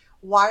face,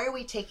 why are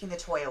we taking the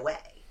toy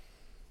away?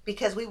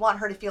 Because we want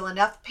her to feel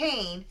enough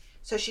pain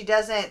so she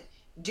doesn't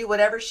do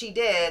whatever she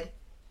did,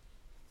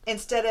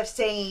 instead of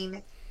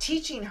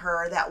teaching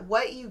her that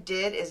what you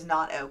did is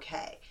not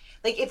okay.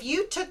 Like, if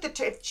you chuck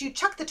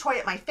the toy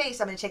at my face,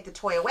 I'm going to take the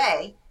toy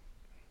away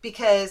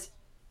because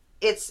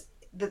it's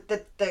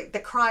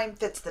the crime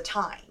fits the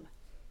time,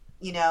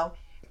 you know.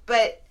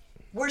 But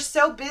we're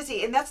so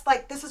busy, and that's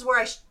like, this is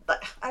where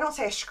I don't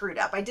say I screwed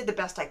up. I did the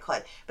best I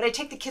could, but I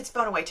take the kid's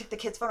phone away.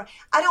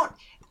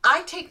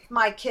 I take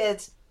my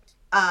kids.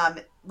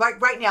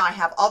 Right now I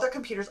have all their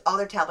computers, all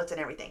their tablets,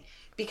 and everything,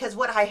 because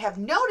what I have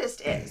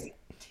noticed is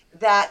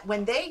that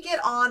when they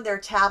get on their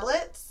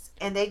tablets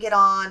and they get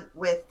on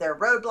with their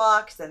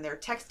roadblocks and they're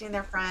texting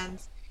their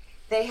friends,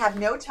 they have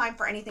no time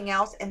for anything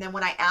else. And then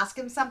when I ask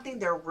them something,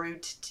 they're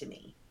rude to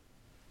me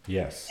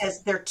Yes.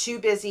 as they're too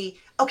busy.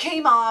 Okay,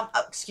 mom.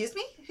 Oh, excuse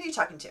me? Who are you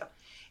talking to?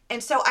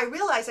 And so I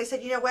realized, I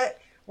said, you know what?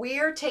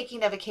 We're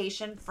taking a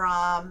vacation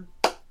from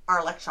our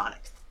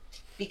electronics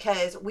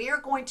because we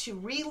are going to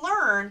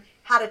relearn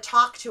how to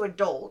talk to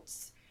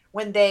adults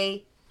when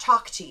they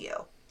talk to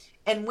you.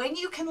 And when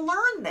you can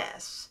learn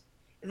this,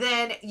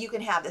 then you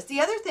can have this. The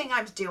other thing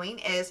I'm doing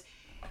is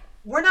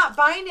we're not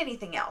buying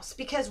anything else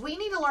because we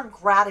need to learn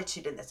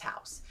gratitude in this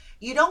house.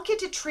 You don't get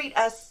to treat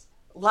us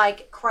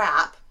like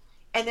crap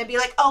and then be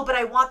like, oh, but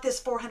I want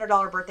this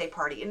 $400 birthday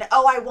party. And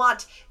oh, I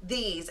want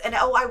these. And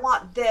oh, I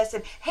want this.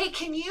 And hey,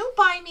 can you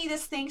buy me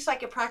this thing so I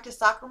can practice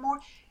soccer more?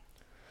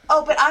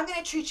 Oh, but I'm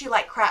going to treat you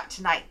like crap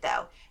tonight,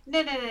 though.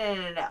 No, no, no, no,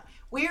 no, no.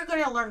 We are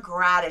going to learn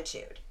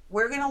gratitude.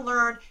 We're going to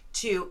learn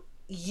to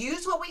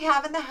use what we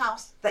have in the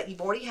house that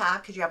you've already had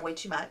because you have way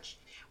too much.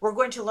 We're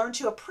going to learn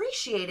to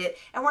appreciate it.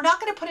 And we're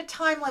not going to put a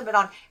time limit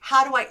on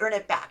how do I earn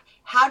it back?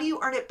 How do you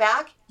earn it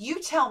back?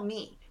 You tell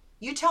me.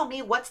 You tell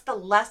me what's the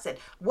lesson.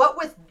 What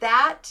was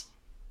that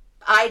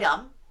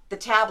item, the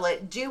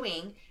tablet,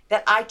 doing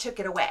that I took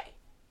it away?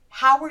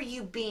 How are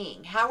you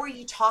being? How are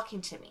you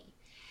talking to me?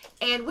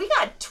 And we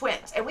got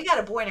twins, and we got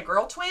a boy and a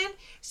girl twin.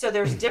 So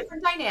there's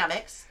different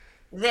dynamics.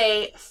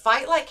 They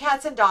fight like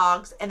cats and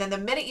dogs. And then the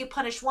minute you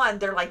punish one,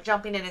 they're like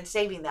jumping in and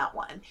saving that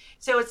one.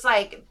 So it's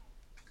like,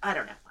 I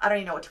don't know. I don't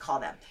even know what to call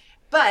them.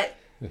 But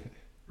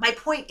my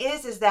point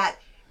is that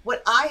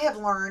what I have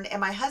learned and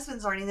my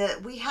husband's learning,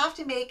 that we have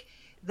to make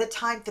the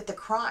time fit the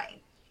crime.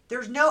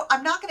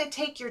 I'm not going to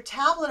take your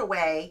tablet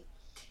away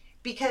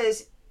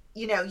because,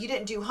 you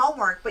didn't do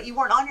homework, but you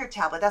weren't on your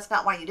tablet. That's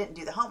not why you didn't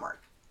do the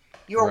homework.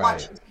 You were Right.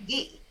 watching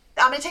TV.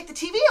 I'm going to take the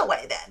TV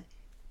away then.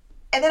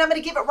 And then I'm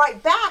going to give it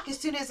right back as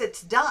soon as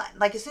it's done.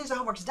 Like, as soon as the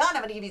homework's done,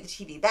 I'm going to give you the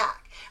TV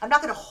back. I'm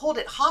not going to hold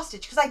it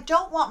hostage because I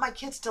don't want my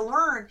kids to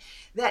learn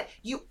that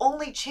you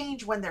only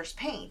change when there's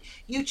pain.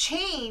 You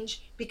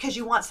change because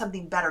you want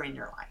something better in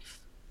your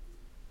life.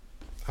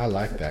 I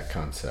like that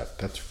concept.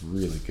 That's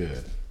really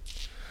good.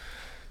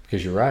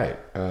 Because you're right.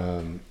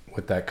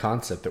 With that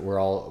concept that we're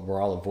all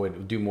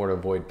do more to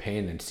avoid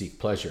pain than seek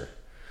pleasure.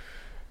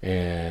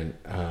 And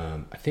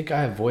I think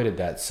I avoided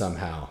that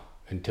somehow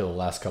until the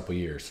last couple of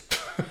years.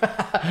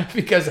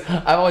 Because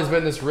I've always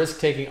been this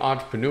risk-taking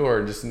entrepreneur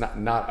and just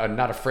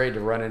not afraid to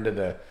run into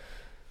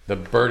the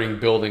burning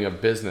building of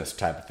business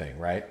type of thing,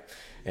 right?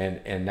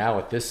 And now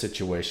with this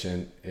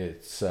situation,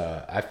 it's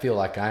I feel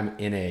like I'm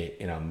in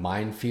a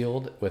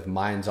minefield with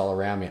mines all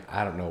around me.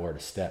 I don't know where to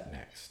step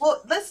next.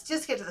 Well, let's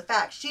just get to the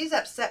facts. She's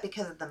upset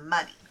because of the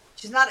money.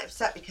 She's not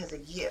upset because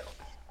of you.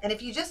 And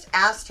if you just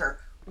asked her,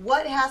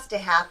 what has to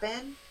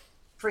happen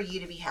for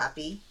you to be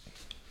happy?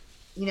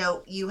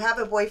 You have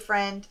a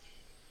boyfriend.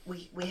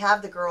 We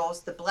have the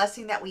girls. The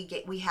blessing that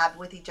we have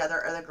with each other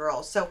are the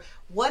girls. So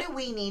what do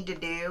we need to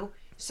do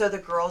so the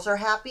girls are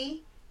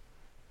happy?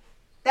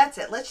 That's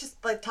it. Let's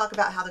just talk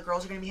about how the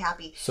girls are going to be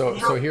happy.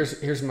 So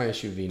here's my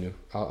issue, Veenu.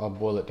 I'll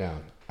boil it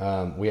down.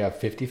 We have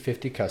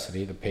 50-50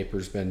 custody. The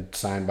paper's been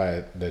signed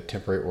by the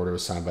temporary order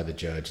was signed by the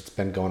judge. It's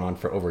been going on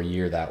for over a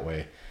year that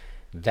way.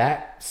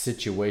 That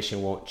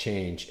situation won't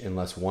change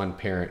unless one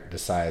parent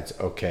decides,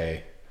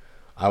 okay,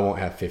 I won't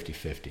have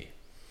 50-50.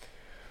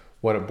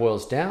 What it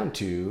boils down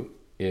to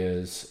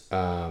is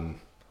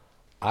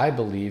I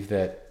believe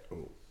that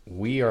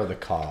we are the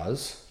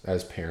cause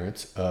as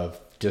parents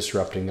of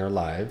disrupting their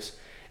lives.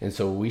 And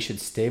so we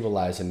should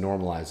stabilize and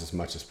normalize as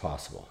much as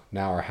possible.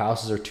 Now our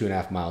houses are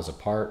 2.5 miles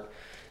apart.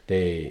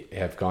 They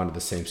have gone to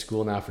the same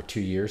school now for 2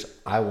 years.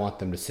 I want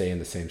them to stay in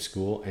the same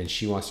school, and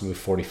she wants to move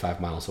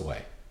 45 miles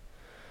away.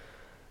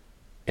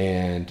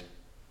 And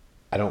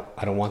I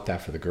don't want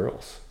that for the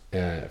girls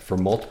for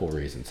multiple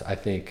reasons. I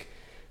think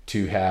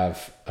to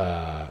have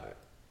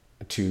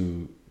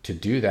to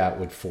do that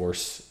would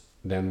force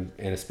them,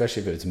 and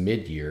especially if it's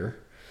mid-year,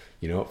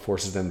 it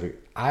forces them to.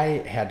 I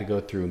had to go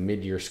through a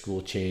mid-year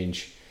school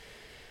change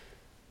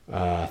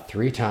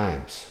 3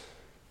 times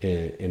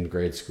in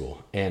grade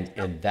school,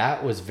 and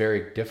that was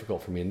very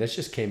difficult for me. And this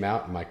just came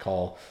out in my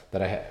call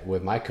that I had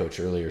with my coach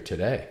earlier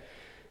today.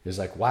 It was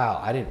like, wow,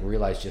 I didn't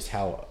realize just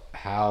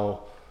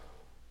how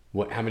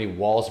many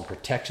walls and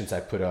protections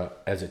I put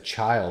up as a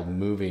child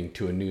moving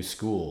to a new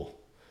school,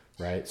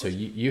 right? So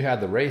you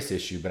had the race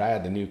issue, but I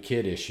had the new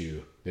kid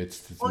issue.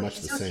 It's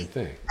much the same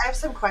thing. I have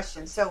some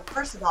questions. So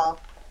first of all,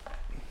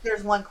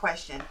 there's one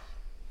question.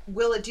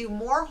 Will it do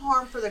more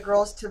harm for the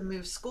girls to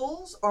move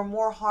schools or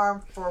more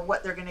harm for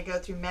what they're going to go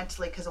through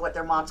mentally because of what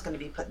their mom's going to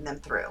be putting them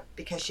through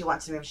because she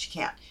wants to move, she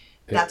can't?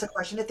 That's a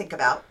question to think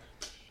about.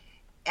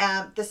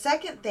 The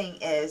second thing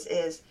is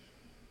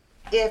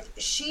if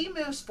she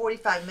moves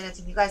 45 minutes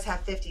and you guys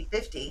have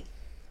 50-50,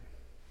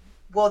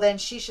 well, then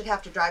she should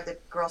have to drive the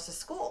girls to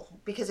school.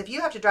 Because if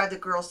you have to drive the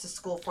girls to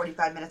school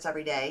 45 minutes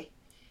every day,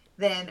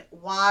 then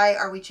why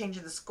are we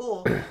changing the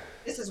school?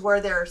 This is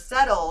where they're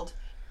settled.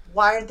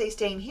 Why aren't they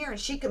staying here? And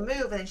she can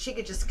move and then she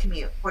could just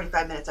commute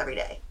 45 minutes every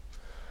day.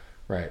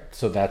 Right.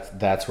 So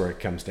that's where it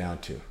comes down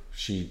to.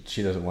 She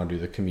doesn't want to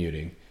do the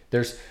commuting.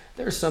 There's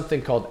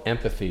something called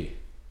empathy,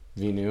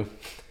 Veenu.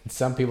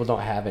 Some people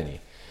don't have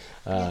any.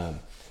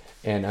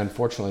 And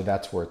unfortunately,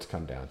 that's where it's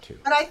come down to.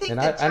 But I think,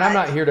 I'm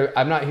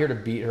not here to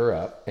beat her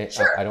up.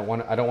 Sure. I don't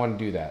want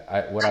to do that.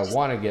 I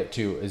want to get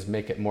to is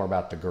make it more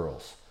about the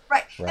girls.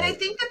 Right. And I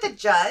think that the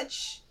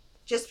judge,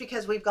 just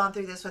because we've gone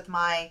through this with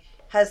my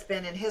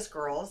husband and his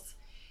girls,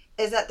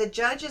 is that the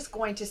judge is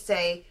going to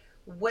say,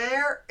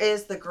 where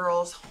is the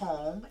girls'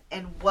 home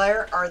and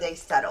where are they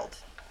settled?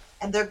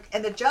 And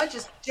the judge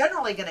is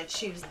generally going to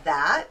choose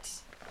that.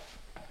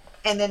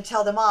 And then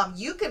tell the mom,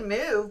 you can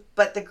move,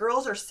 but the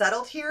girls are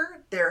settled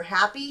here. They're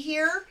happy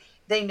here.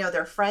 They know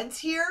their friends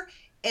here.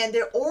 And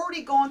they're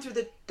already going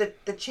through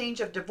the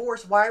change of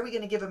divorce. Why are we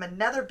going to give them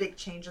another big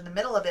change in the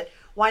middle of it?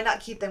 Why not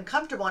keep them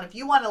comfortable? And if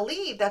you want to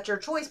leave, that's your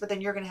choice, but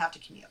then you're going to have to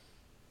commute.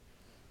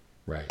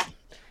 Right.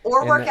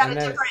 Or work out a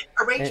different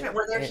arrangement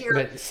where they're here.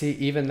 But see,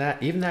 even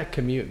that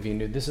commute,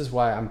 Veenu, this is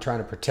why I'm trying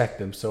to protect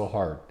them so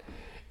hard.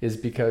 Is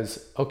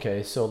because,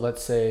 okay, so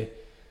let's say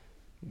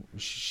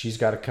she's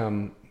got to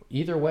come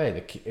either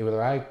way,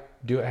 whether I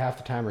do it half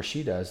the time or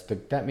she does,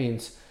 that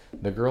means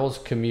the girls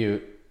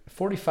commute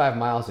 45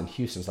 miles in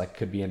Houston's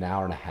could be an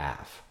hour and a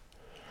half.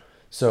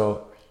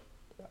 So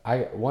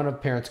one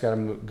of parents got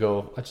to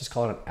go. Let's just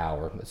call it an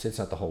hour. Let's say it's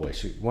not the whole way.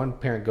 One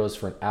parent goes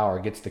for an hour,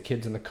 gets the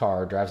kids in the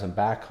car, drives them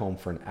back home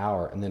for an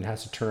hour, and then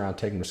has to turn around and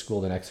take them to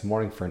school the next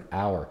morning for an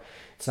hour.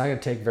 It's not going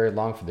to take very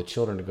long for the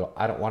children to go,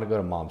 I don't want to go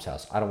to mom's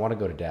house. I don't want to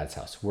go to dad's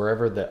house,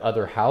 wherever the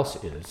other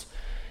house is.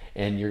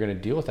 And you're going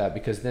to deal with that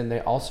because then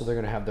they're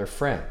going to have their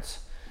friends.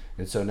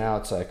 And so now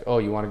it's like, oh,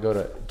 you want to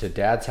go to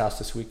dad's house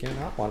this weekend?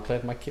 I want to play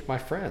with my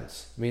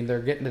friends. I mean, they're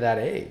getting to that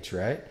age,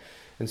 right?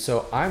 And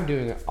so I'm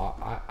doing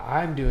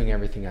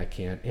everything I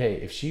can. Hey,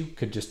 if she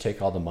could just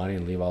take all the money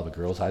and leave all the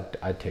girls,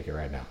 I'd take it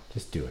right now.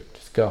 Just do it.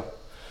 Just go.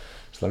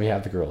 Just let me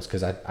have the girls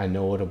because I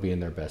know it'll be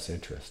in their best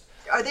interest.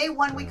 Are they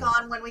 1 week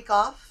on, 1 week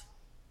off?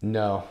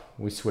 No,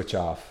 we switch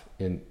off.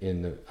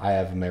 I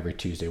have them every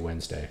Tuesday,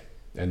 Wednesday,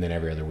 and then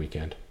every other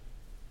weekend.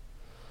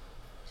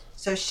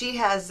 So she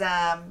has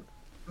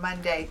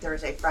Monday,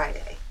 Thursday,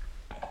 Friday.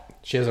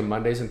 She has them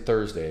Mondays and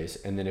Thursdays,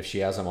 and then if she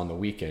has them on the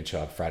weekend,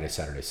 she'll have Friday,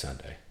 Saturday,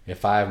 Sunday.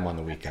 If I have them on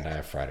the weekend, I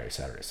have Friday,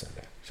 Saturday,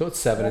 Sunday. So it's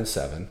 7 and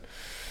 7.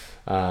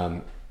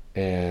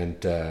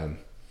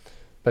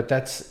 But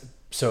that's,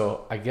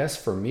 so I guess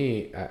for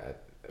me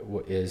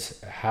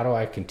is how do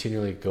I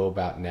continually go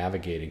about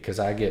navigating? Because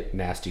I get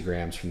nasty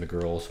grams from the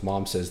girls.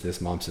 Mom says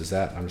this, mom says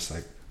that. And I'm just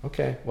like,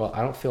 okay, well,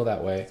 I don't feel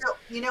that way. So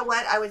you know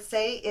what I would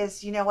say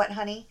is, you know what,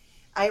 honey?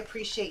 I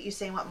appreciate you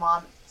saying what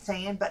mom's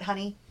saying, but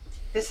honey,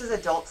 this is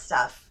adult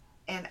stuff.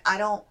 And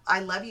I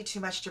love you too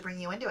much to bring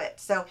you into it.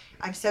 So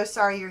I'm so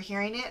sorry you're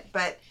hearing it,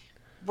 but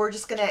we're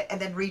just going to,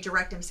 and then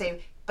redirect and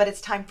say, but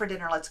it's time for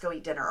dinner. Let's go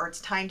eat dinner. Or it's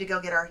time to go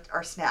get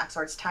our snacks,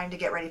 or it's time to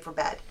get ready for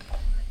bed.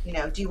 You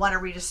know, do you want to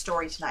read a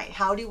story tonight?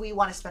 How do we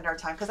want to spend our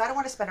time? Because I don't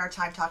want to spend our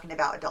time talking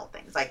about adult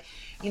things. Like,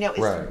 you know, it's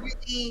Right.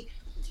 really,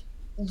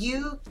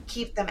 you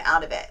keep them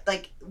out of it.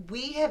 Like,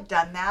 we have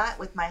done that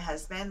with my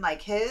husband.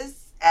 Like,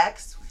 his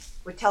ex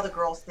would tell the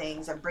girls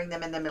things and bring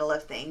them in the middle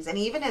of things. And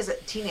even as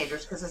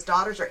teenagers, because his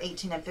daughters are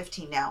 18 and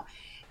 15 now.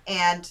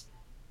 And,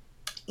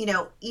 you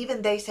know,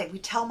 even they say, we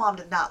tell mom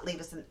to not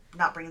leave us and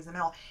not bring us in the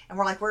middle. And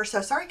we're like, we're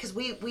so sorry because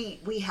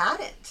we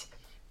hadn't.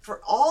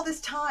 For all this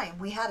time,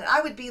 we hadn't.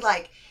 I would be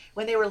like,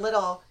 when they were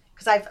little,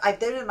 because I've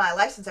been in my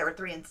life since they were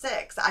 3 and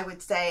 6, I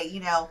would say, you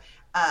know,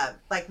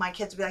 like my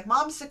kids would be like,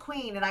 mom's the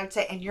queen. And I would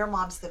say, and your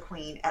mom's the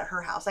queen at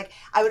her house. Like,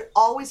 I would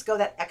always go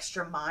that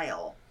extra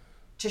mile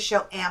to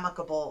show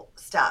amicable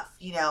stuff,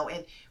 you know,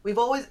 and we've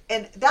always,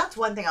 and that's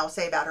one thing I'll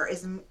say about her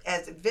is,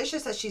 as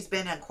vicious as she's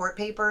been in court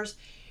papers,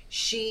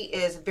 she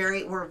is very,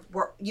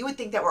 you would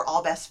think that we're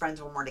all best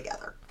friends when we're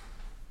together.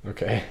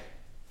 Okay.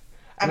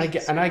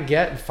 I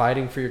get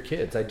fighting for your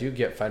kids. I do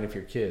get fighting for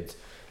your kids.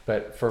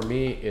 But for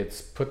me,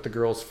 it's put the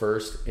girls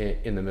first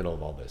in the middle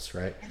of all this,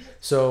 right?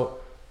 So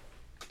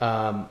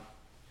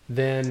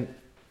then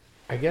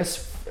I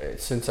guess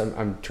since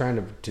I'm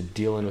trying to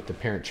deal in with the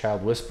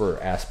parent-child whisperer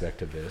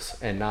aspect of this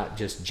and not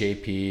just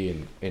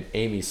JP and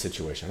Amy's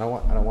situation, I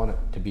don't want it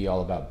to be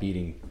all about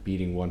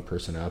beating one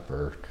person up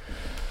or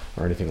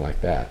anything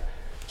like that.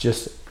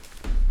 Just,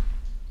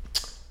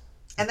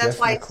 and that's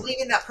why it's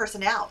leaving that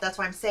person out. That's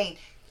why I'm saying,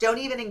 don't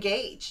even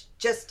engage.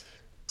 Just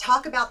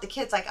talk about the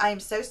kids. Like, I am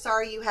so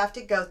sorry you have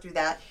to go through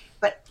that,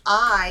 but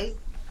I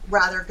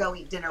rather go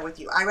eat dinner with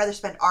you. I rather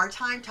spend our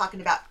time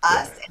talking about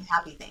us and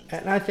happy things.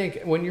 And I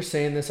think when you're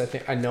saying this,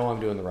 I know I'm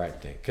doing the right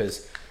thing,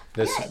 because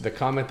the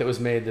comment that was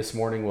made this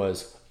morning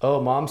was,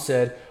 oh, mom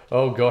said,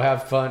 oh, go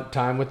have fun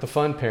time with the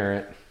fun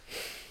parent.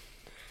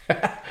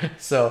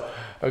 So,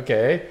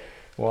 okay.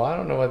 Well, I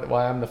don't know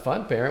why I'm the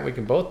fun parent. We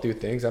can both do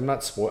things. I'm not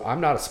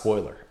a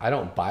spoiler. I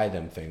don't buy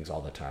them things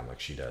all the time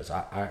like she does.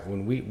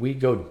 When we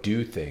go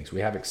do things,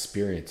 we have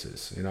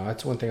experiences. You know,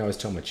 that's one thing I always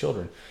tell my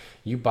children.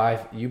 You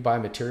buy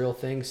material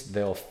things,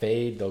 they'll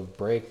fade, they'll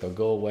break, they'll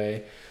go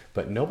away,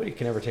 but nobody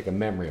can ever take a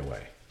memory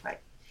away. Right.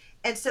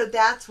 And so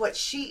that's what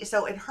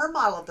so in her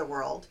model of the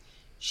world,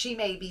 she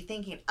may be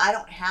thinking, I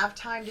don't have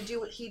time to do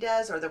what he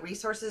does, or the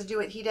resources to do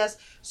what he does.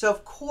 So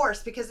of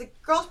course, because the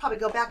girls probably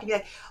go back and be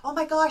like, oh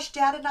my gosh,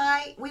 Dad and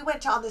I, we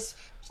went on this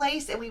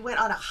place and we went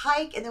on a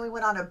hike and then we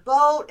went on a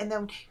boat and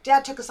then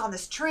Dad took us on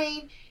this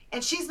train,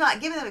 and she's not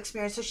giving them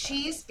experience. So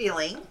she's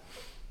feeling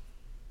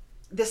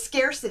the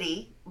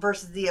scarcity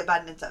versus the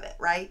abundance of it,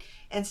 right?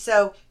 And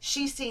so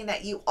she's seeing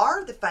that you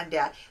are the fun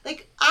dad.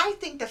 Like, I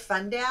think the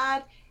fun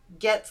dad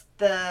gets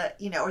the,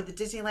 you know, or the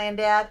Disneyland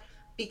dad,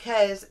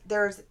 because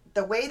there's,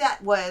 the way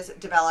that was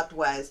developed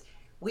was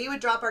we would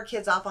drop our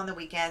kids off on the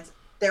weekends.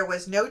 There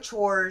was no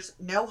chores,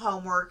 no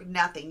homework,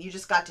 nothing. You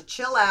just got to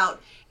chill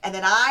out. And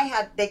then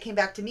they came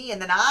back to me, and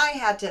then I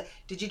had to,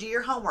 did you do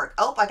your homework?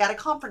 Oh, I got a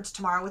conference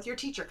tomorrow with your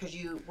teacher because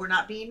you were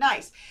not being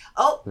nice.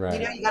 Oh, right.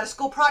 You know, you got a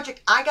school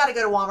project. I got to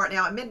go to Walmart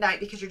now at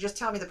midnight because you're just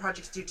telling me the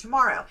project's due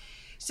tomorrow.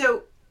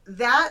 So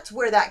that's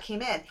where that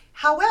came in.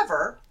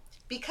 However,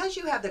 because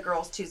you have the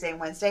girls Tuesday and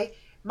Wednesday,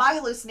 my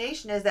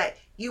hallucination is that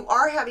you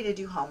are having to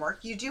do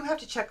homework. You do have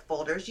to check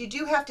folders. You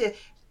do have to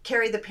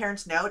carry the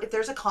parent's note. If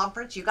there's a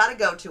conference, you got to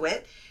go to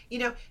it. You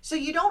know, so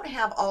you don't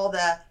have all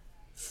the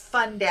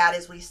fun dad,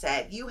 as we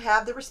said. You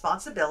have the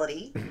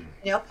responsibility.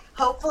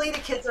 Hopefully the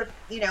kids are,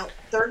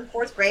 third and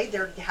fourth grade,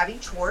 they're having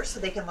chores so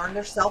they can learn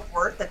their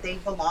self-worth, that they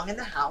belong in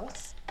the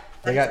house,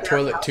 They that it's got their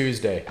Toilet house.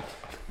 Tuesday.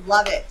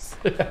 Love it.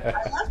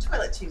 I love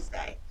Toilet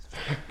Tuesday.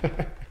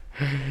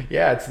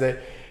 Yeah,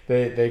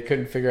 they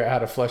couldn't figure out how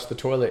to flush the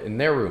toilet in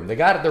their room. They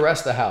got it the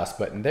rest of the house,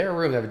 but in their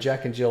room they have a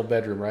Jack and Jill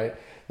bedroom, right?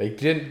 They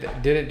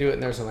didn't do it in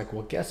theirs. I'm like,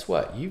 well, guess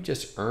what? You've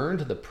just earned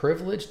the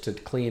privilege to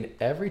clean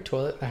every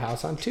toilet in the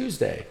house on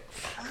Tuesday.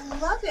 I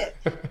love it.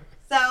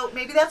 So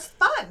maybe that's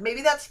fun.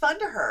 Maybe that's fun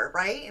to her,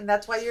 right? And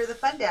that's why you're the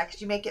fun dad, because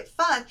you make it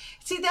fun.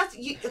 See, that's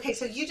you. Okay,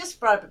 so you just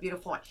brought up a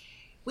beautiful one.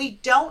 We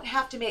don't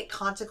have to make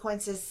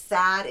consequences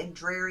sad and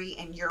dreary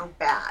and you're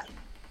bad,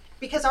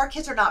 because our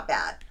kids are not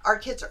bad. Our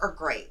kids are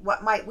great.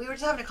 We were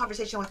just having a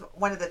conversation with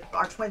one of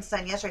our twin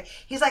son yesterday.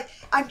 He's like,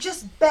 I'm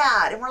just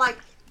bad, and we're like,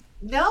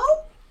 no,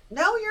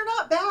 you're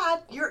not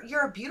bad.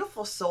 You're a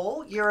beautiful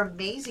soul. You're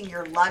amazing.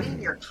 You're loving.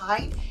 You're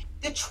kind.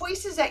 The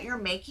choices that you're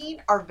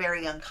making are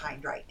very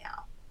unkind right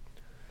now.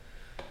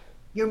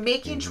 You're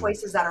making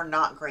choices that are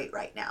not great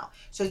right now.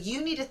 So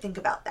you need to think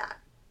about that.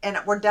 And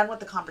we're done with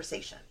the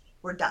conversation.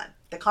 We're done.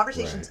 The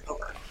conversation's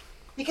over.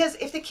 Because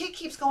if the kid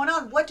keeps going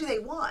on, what do they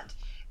want?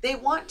 They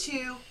want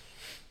to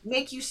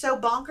make you so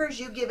bonkers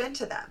you give in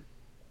to them.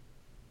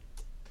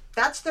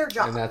 That's their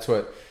job. And that's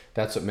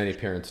what many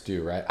parents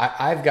do, right?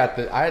 I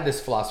had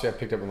this philosophy I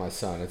picked up with my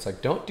son. It's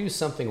like, don't do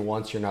something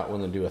once you're not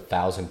willing to do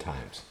 1,000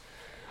 times.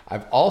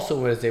 I've also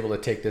was able to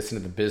take this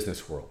into the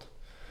business world,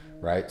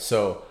 right?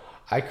 So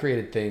I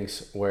created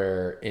things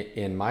where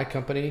in my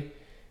company,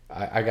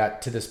 I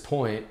got to this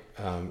point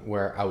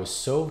where I was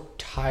so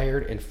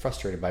tired and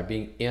frustrated by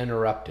being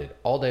interrupted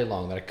all day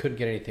long that I couldn't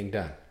get anything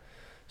done.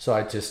 So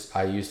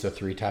I used the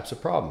 3 types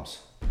of problems: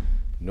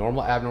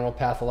 normal, abnormal,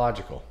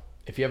 pathological.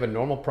 If you have a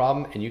normal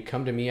problem and you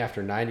come to me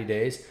after 90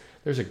 days,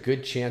 there's a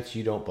good chance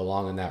you don't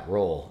belong in that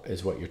role,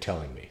 is what you're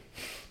telling me.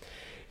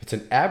 If it's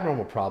an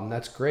abnormal problem,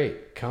 that's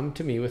great. Come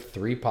to me with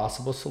 3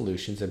 possible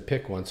solutions and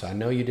pick one, so I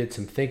know you did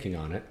some thinking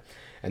on it,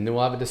 and then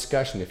we'll have a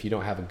discussion if you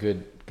don't have a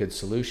good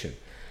solution.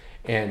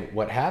 And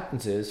what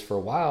happens is, for a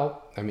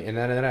while, and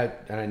then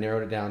I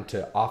narrowed it down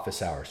to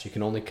office hours. You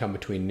can only come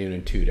between noon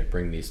and 2 to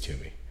bring these to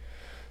me.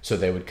 So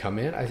they would come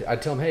in.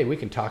 I'd tell them, hey, we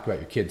can talk about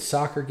your kid's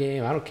soccer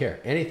game. I don't care.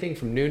 Anything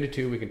from noon to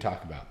 2 we can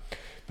talk about.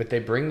 But they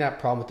bring that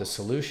problem with the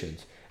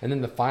solutions. And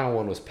then the final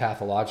one was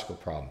pathological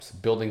problems.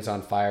 Building's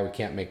on fire. We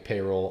can't make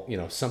payroll.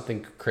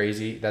 Something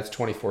crazy. That's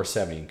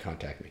 24/7. You can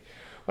contact me.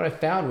 What I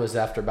found was,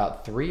 after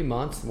about 3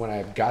 months, when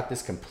I got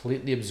this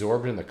completely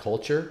absorbed in the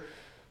culture,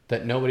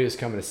 that nobody was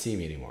coming to see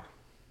me anymore.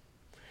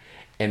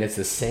 And it's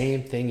the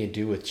same thing you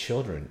do with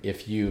children.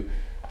 If you...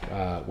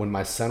 when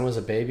my son was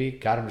a baby,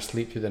 got him to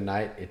sleep through the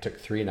night, it took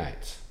 3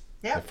 nights.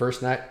 Yeah. The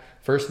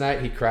first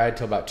night he cried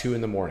till about 2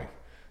 in the morning.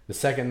 The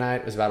second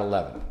night was about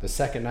 11. The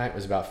second night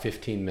was about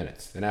 15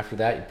 minutes. And after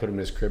that, you put him in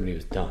his crib and he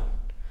was done.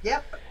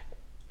 Yep.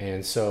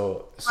 And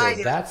so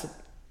that's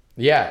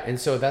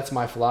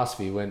my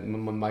philosophy. When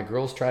my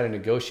girls try to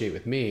negotiate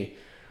with me,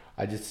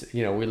 I just,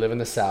 we live in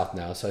the South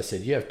now. So I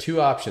said, you have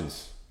 2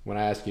 options when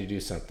I ask you to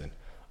do something.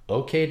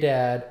 Okay,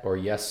 Dad, or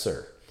yes,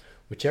 sir.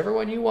 Whichever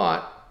one you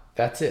want.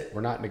 That's it.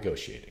 We're not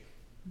negotiating.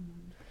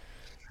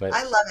 But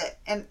I love it.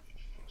 And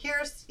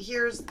here's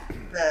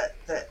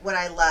the what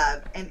I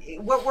love, and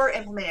what we're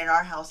implementing in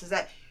our house is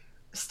that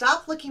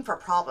stop looking for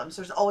problems.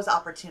 There's always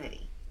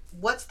opportunity.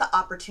 What's the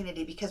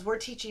opportunity? Because we're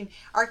teaching,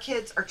 our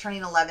kids are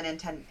turning 11 and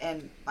 10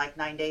 in like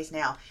 9 days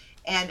now,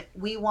 and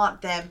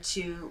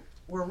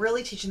we're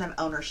really teaching them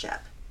ownership.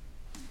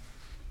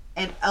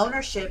 And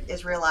ownership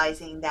is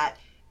realizing that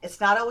it's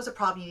not always a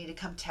problem you need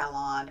to come tell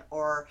on,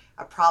 or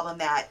a problem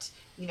that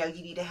you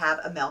need to have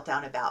a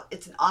meltdown about.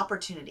 It's an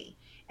opportunity,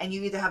 and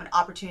you either have an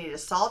opportunity to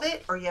solve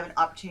it, or you have an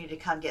opportunity to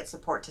come get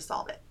support to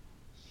solve it.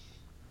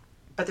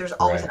 But there's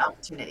always an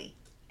opportunity,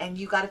 and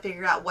you got to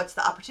figure out what's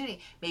the opportunity.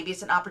 Maybe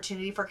it's an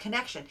opportunity for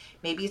connection.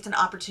 Maybe it's an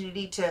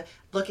opportunity to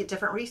look at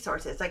different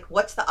resources. Like,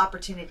 what's the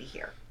opportunity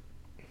here?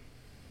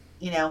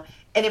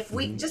 And if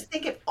we just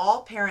think, if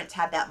all parents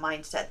had that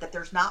mindset that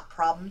there's not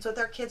problems with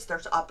their kids,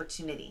 there's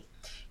opportunity.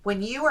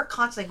 When you are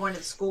constantly going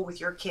to school with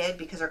your kid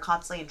because they're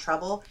constantly in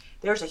trouble,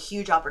 there's a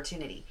huge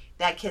opportunity.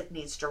 That kid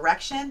needs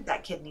direction.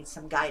 That kid needs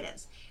some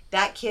guidance.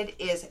 That kid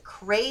is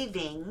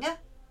craving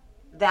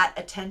that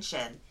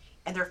attention,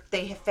 and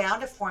they have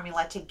found a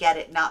formula to get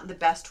it, not in the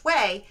best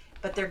way,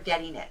 but they're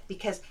getting it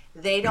because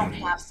they don't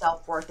have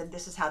self-worth, and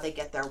this is how they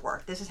get their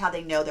worth. This is how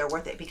they know they're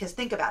worth it. Because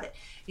think about it.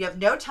 You have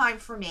no time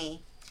for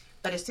me,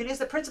 but as soon as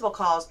the principal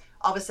calls,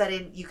 all of a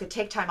sudden you could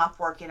take time off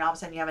work, and all of a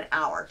sudden you have an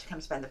hour to come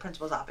spend in the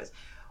principal's office.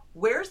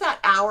 Where's that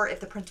hour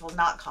if the principal's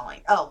not calling?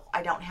 Oh,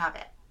 I don't have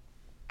it.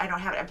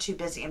 I'm too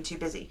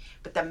busy.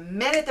 But the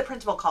minute the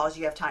principal calls,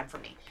 you have time for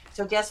me.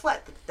 So guess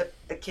what?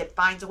 The kid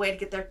finds a way to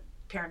get their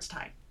parents'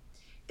 time.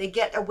 They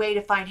get a way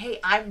to find,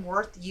 hey, I'm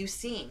worth you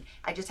seeing.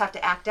 I just have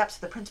to act up so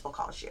the principal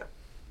calls you.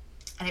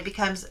 And it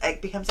becomes a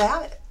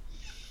habit.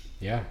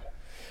 Yeah.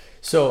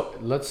 So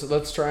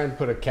let's try and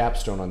put a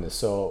capstone on this.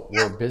 So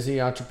we're busy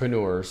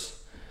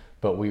entrepreneurs,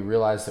 but we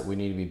realize that we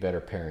need to be better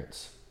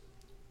parents.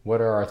 What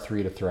are our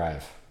 3 to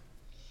thrive?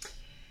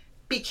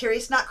 Be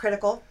curious, not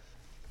critical.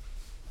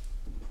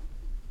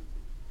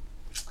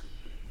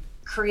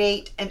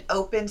 Create an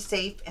open,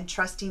 safe, and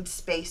trusting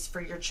space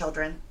for your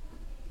children.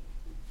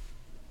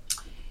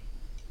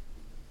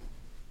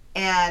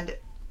 And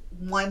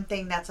one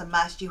thing that's a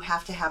must, you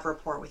have to have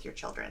rapport with your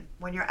children.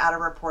 When you're out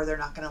of rapport, they're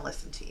not going to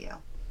listen to you.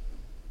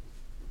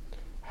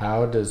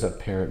 How does a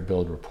parent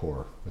build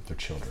rapport with their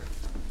children?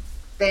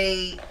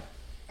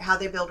 How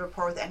they build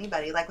rapport with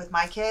anybody. Like with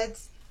my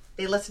kids,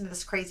 they listen to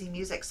this crazy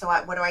music. So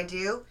what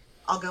do?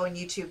 I'll go and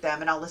YouTube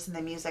them and I'll listen to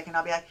the music and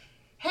I'll be like,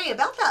 hey,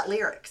 about that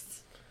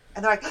lyrics.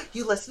 And they're like,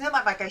 you listen to them?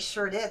 I'm like, I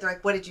sure did. They're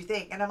like, what did you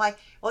think? And I'm like,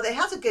 well, it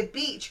has a good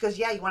beat. She goes,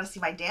 yeah, you want to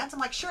see my dance? I'm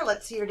like, sure,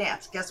 let's see your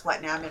dance. Guess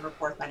what? Now I'm in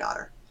rapport with my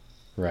daughter.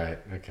 Right.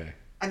 Okay.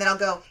 And then I'll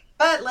go,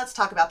 but let's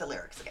talk about the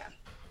lyrics again.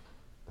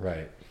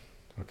 Right.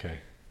 Okay.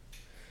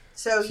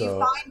 So you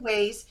find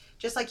ways,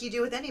 just like you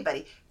do with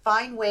anybody,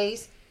 find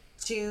ways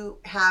to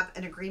have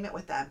an agreement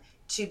with them,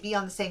 to be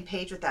on the same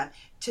page with them,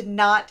 to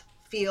not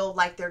feel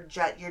like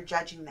you're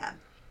judging them.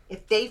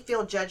 If they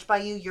feel judged by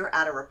you, you're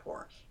out of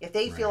rapport. If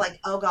they feel like,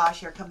 oh gosh,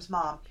 here comes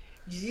mom,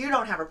 you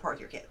don't have rapport with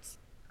your kids.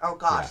 Oh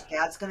gosh,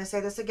 dad's going to say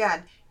this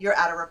again, you're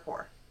out of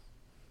rapport.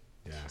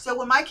 Yeah. So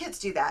when my kids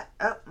do that,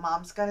 oh,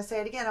 mom's going to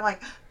say it again. I'm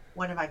like,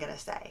 what am I going to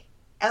say?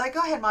 And like,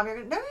 go ahead, mom. You're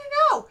going to,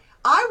 no.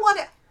 I want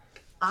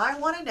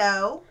to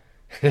know.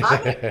 I'm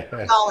going to give you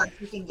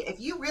 $1.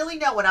 If you really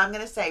know what I'm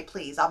going to say,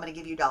 please, I'm going to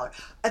give you $1.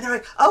 And they're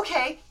like,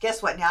 okay,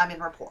 guess what? Now I'm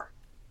in rapport.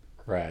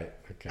 Right.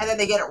 Okay. And then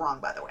they get it wrong,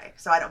 by the way.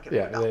 So I don't give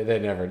them $1. They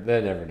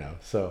never know.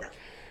 So,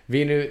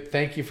 Veenu,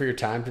 thank you for your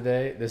time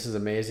today. This is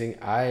amazing.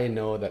 I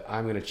know that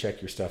I'm going to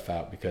check your stuff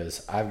out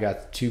because I've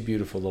got 2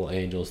 beautiful little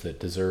angels that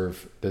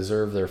deserve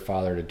their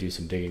father to do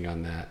some digging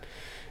on that.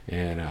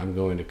 And I'm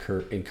going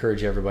to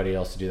encourage everybody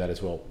else to do that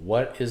as well.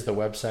 What is the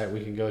website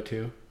we can go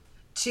to?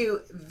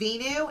 To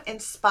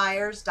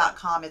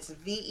VeenuInspires.com. It's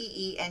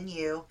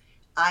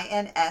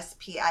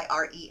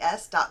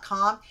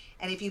VeenuInspires.com.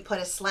 And if you put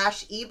a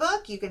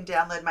 /ebook, you can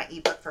download my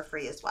ebook for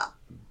free as well.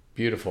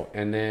 Beautiful.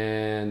 And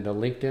then the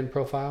LinkedIn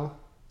profile?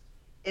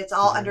 It's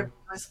all under Veenu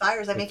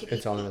Inspires. I make it easy.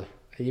 It's all under.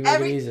 You make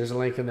it easy. There's a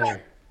link in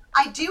there.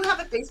 I do have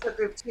a Facebook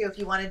group too if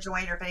you want to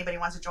join, or if anybody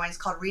wants to join. It's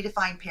called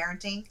Redefine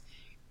Parenting.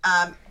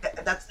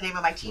 That's the name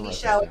of my TV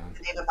show. It's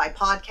the name of my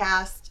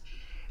podcast.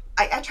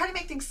 I try to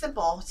make things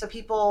simple so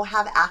people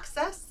have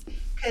access,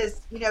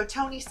 because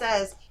Tony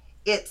says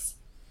it's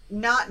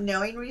not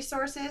knowing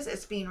resources,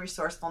 it's being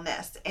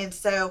resourcefulness. And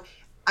so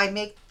I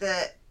make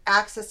the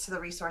access to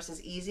the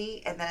resources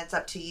easy, and then it's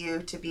up to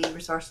you to be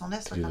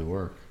resourcefulness. Do the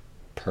work.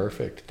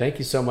 Perfect. Thank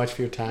you so much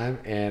for your time,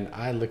 and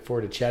I look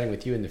forward to chatting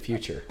with you in the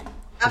future.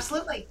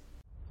 Absolutely.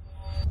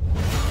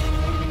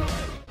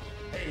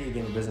 Hey,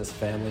 Game of Business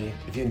family.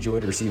 If you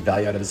enjoyed or received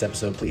value out of this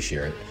episode, please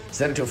share it.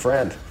 Send it to a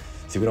friend.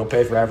 See, we don't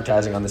pay for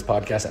advertising on this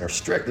podcast and are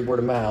strictly word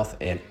of mouth,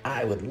 and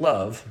I would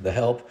love the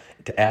help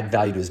to add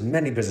value to as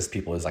many business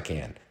people as I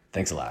can.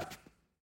 Thanks a lot.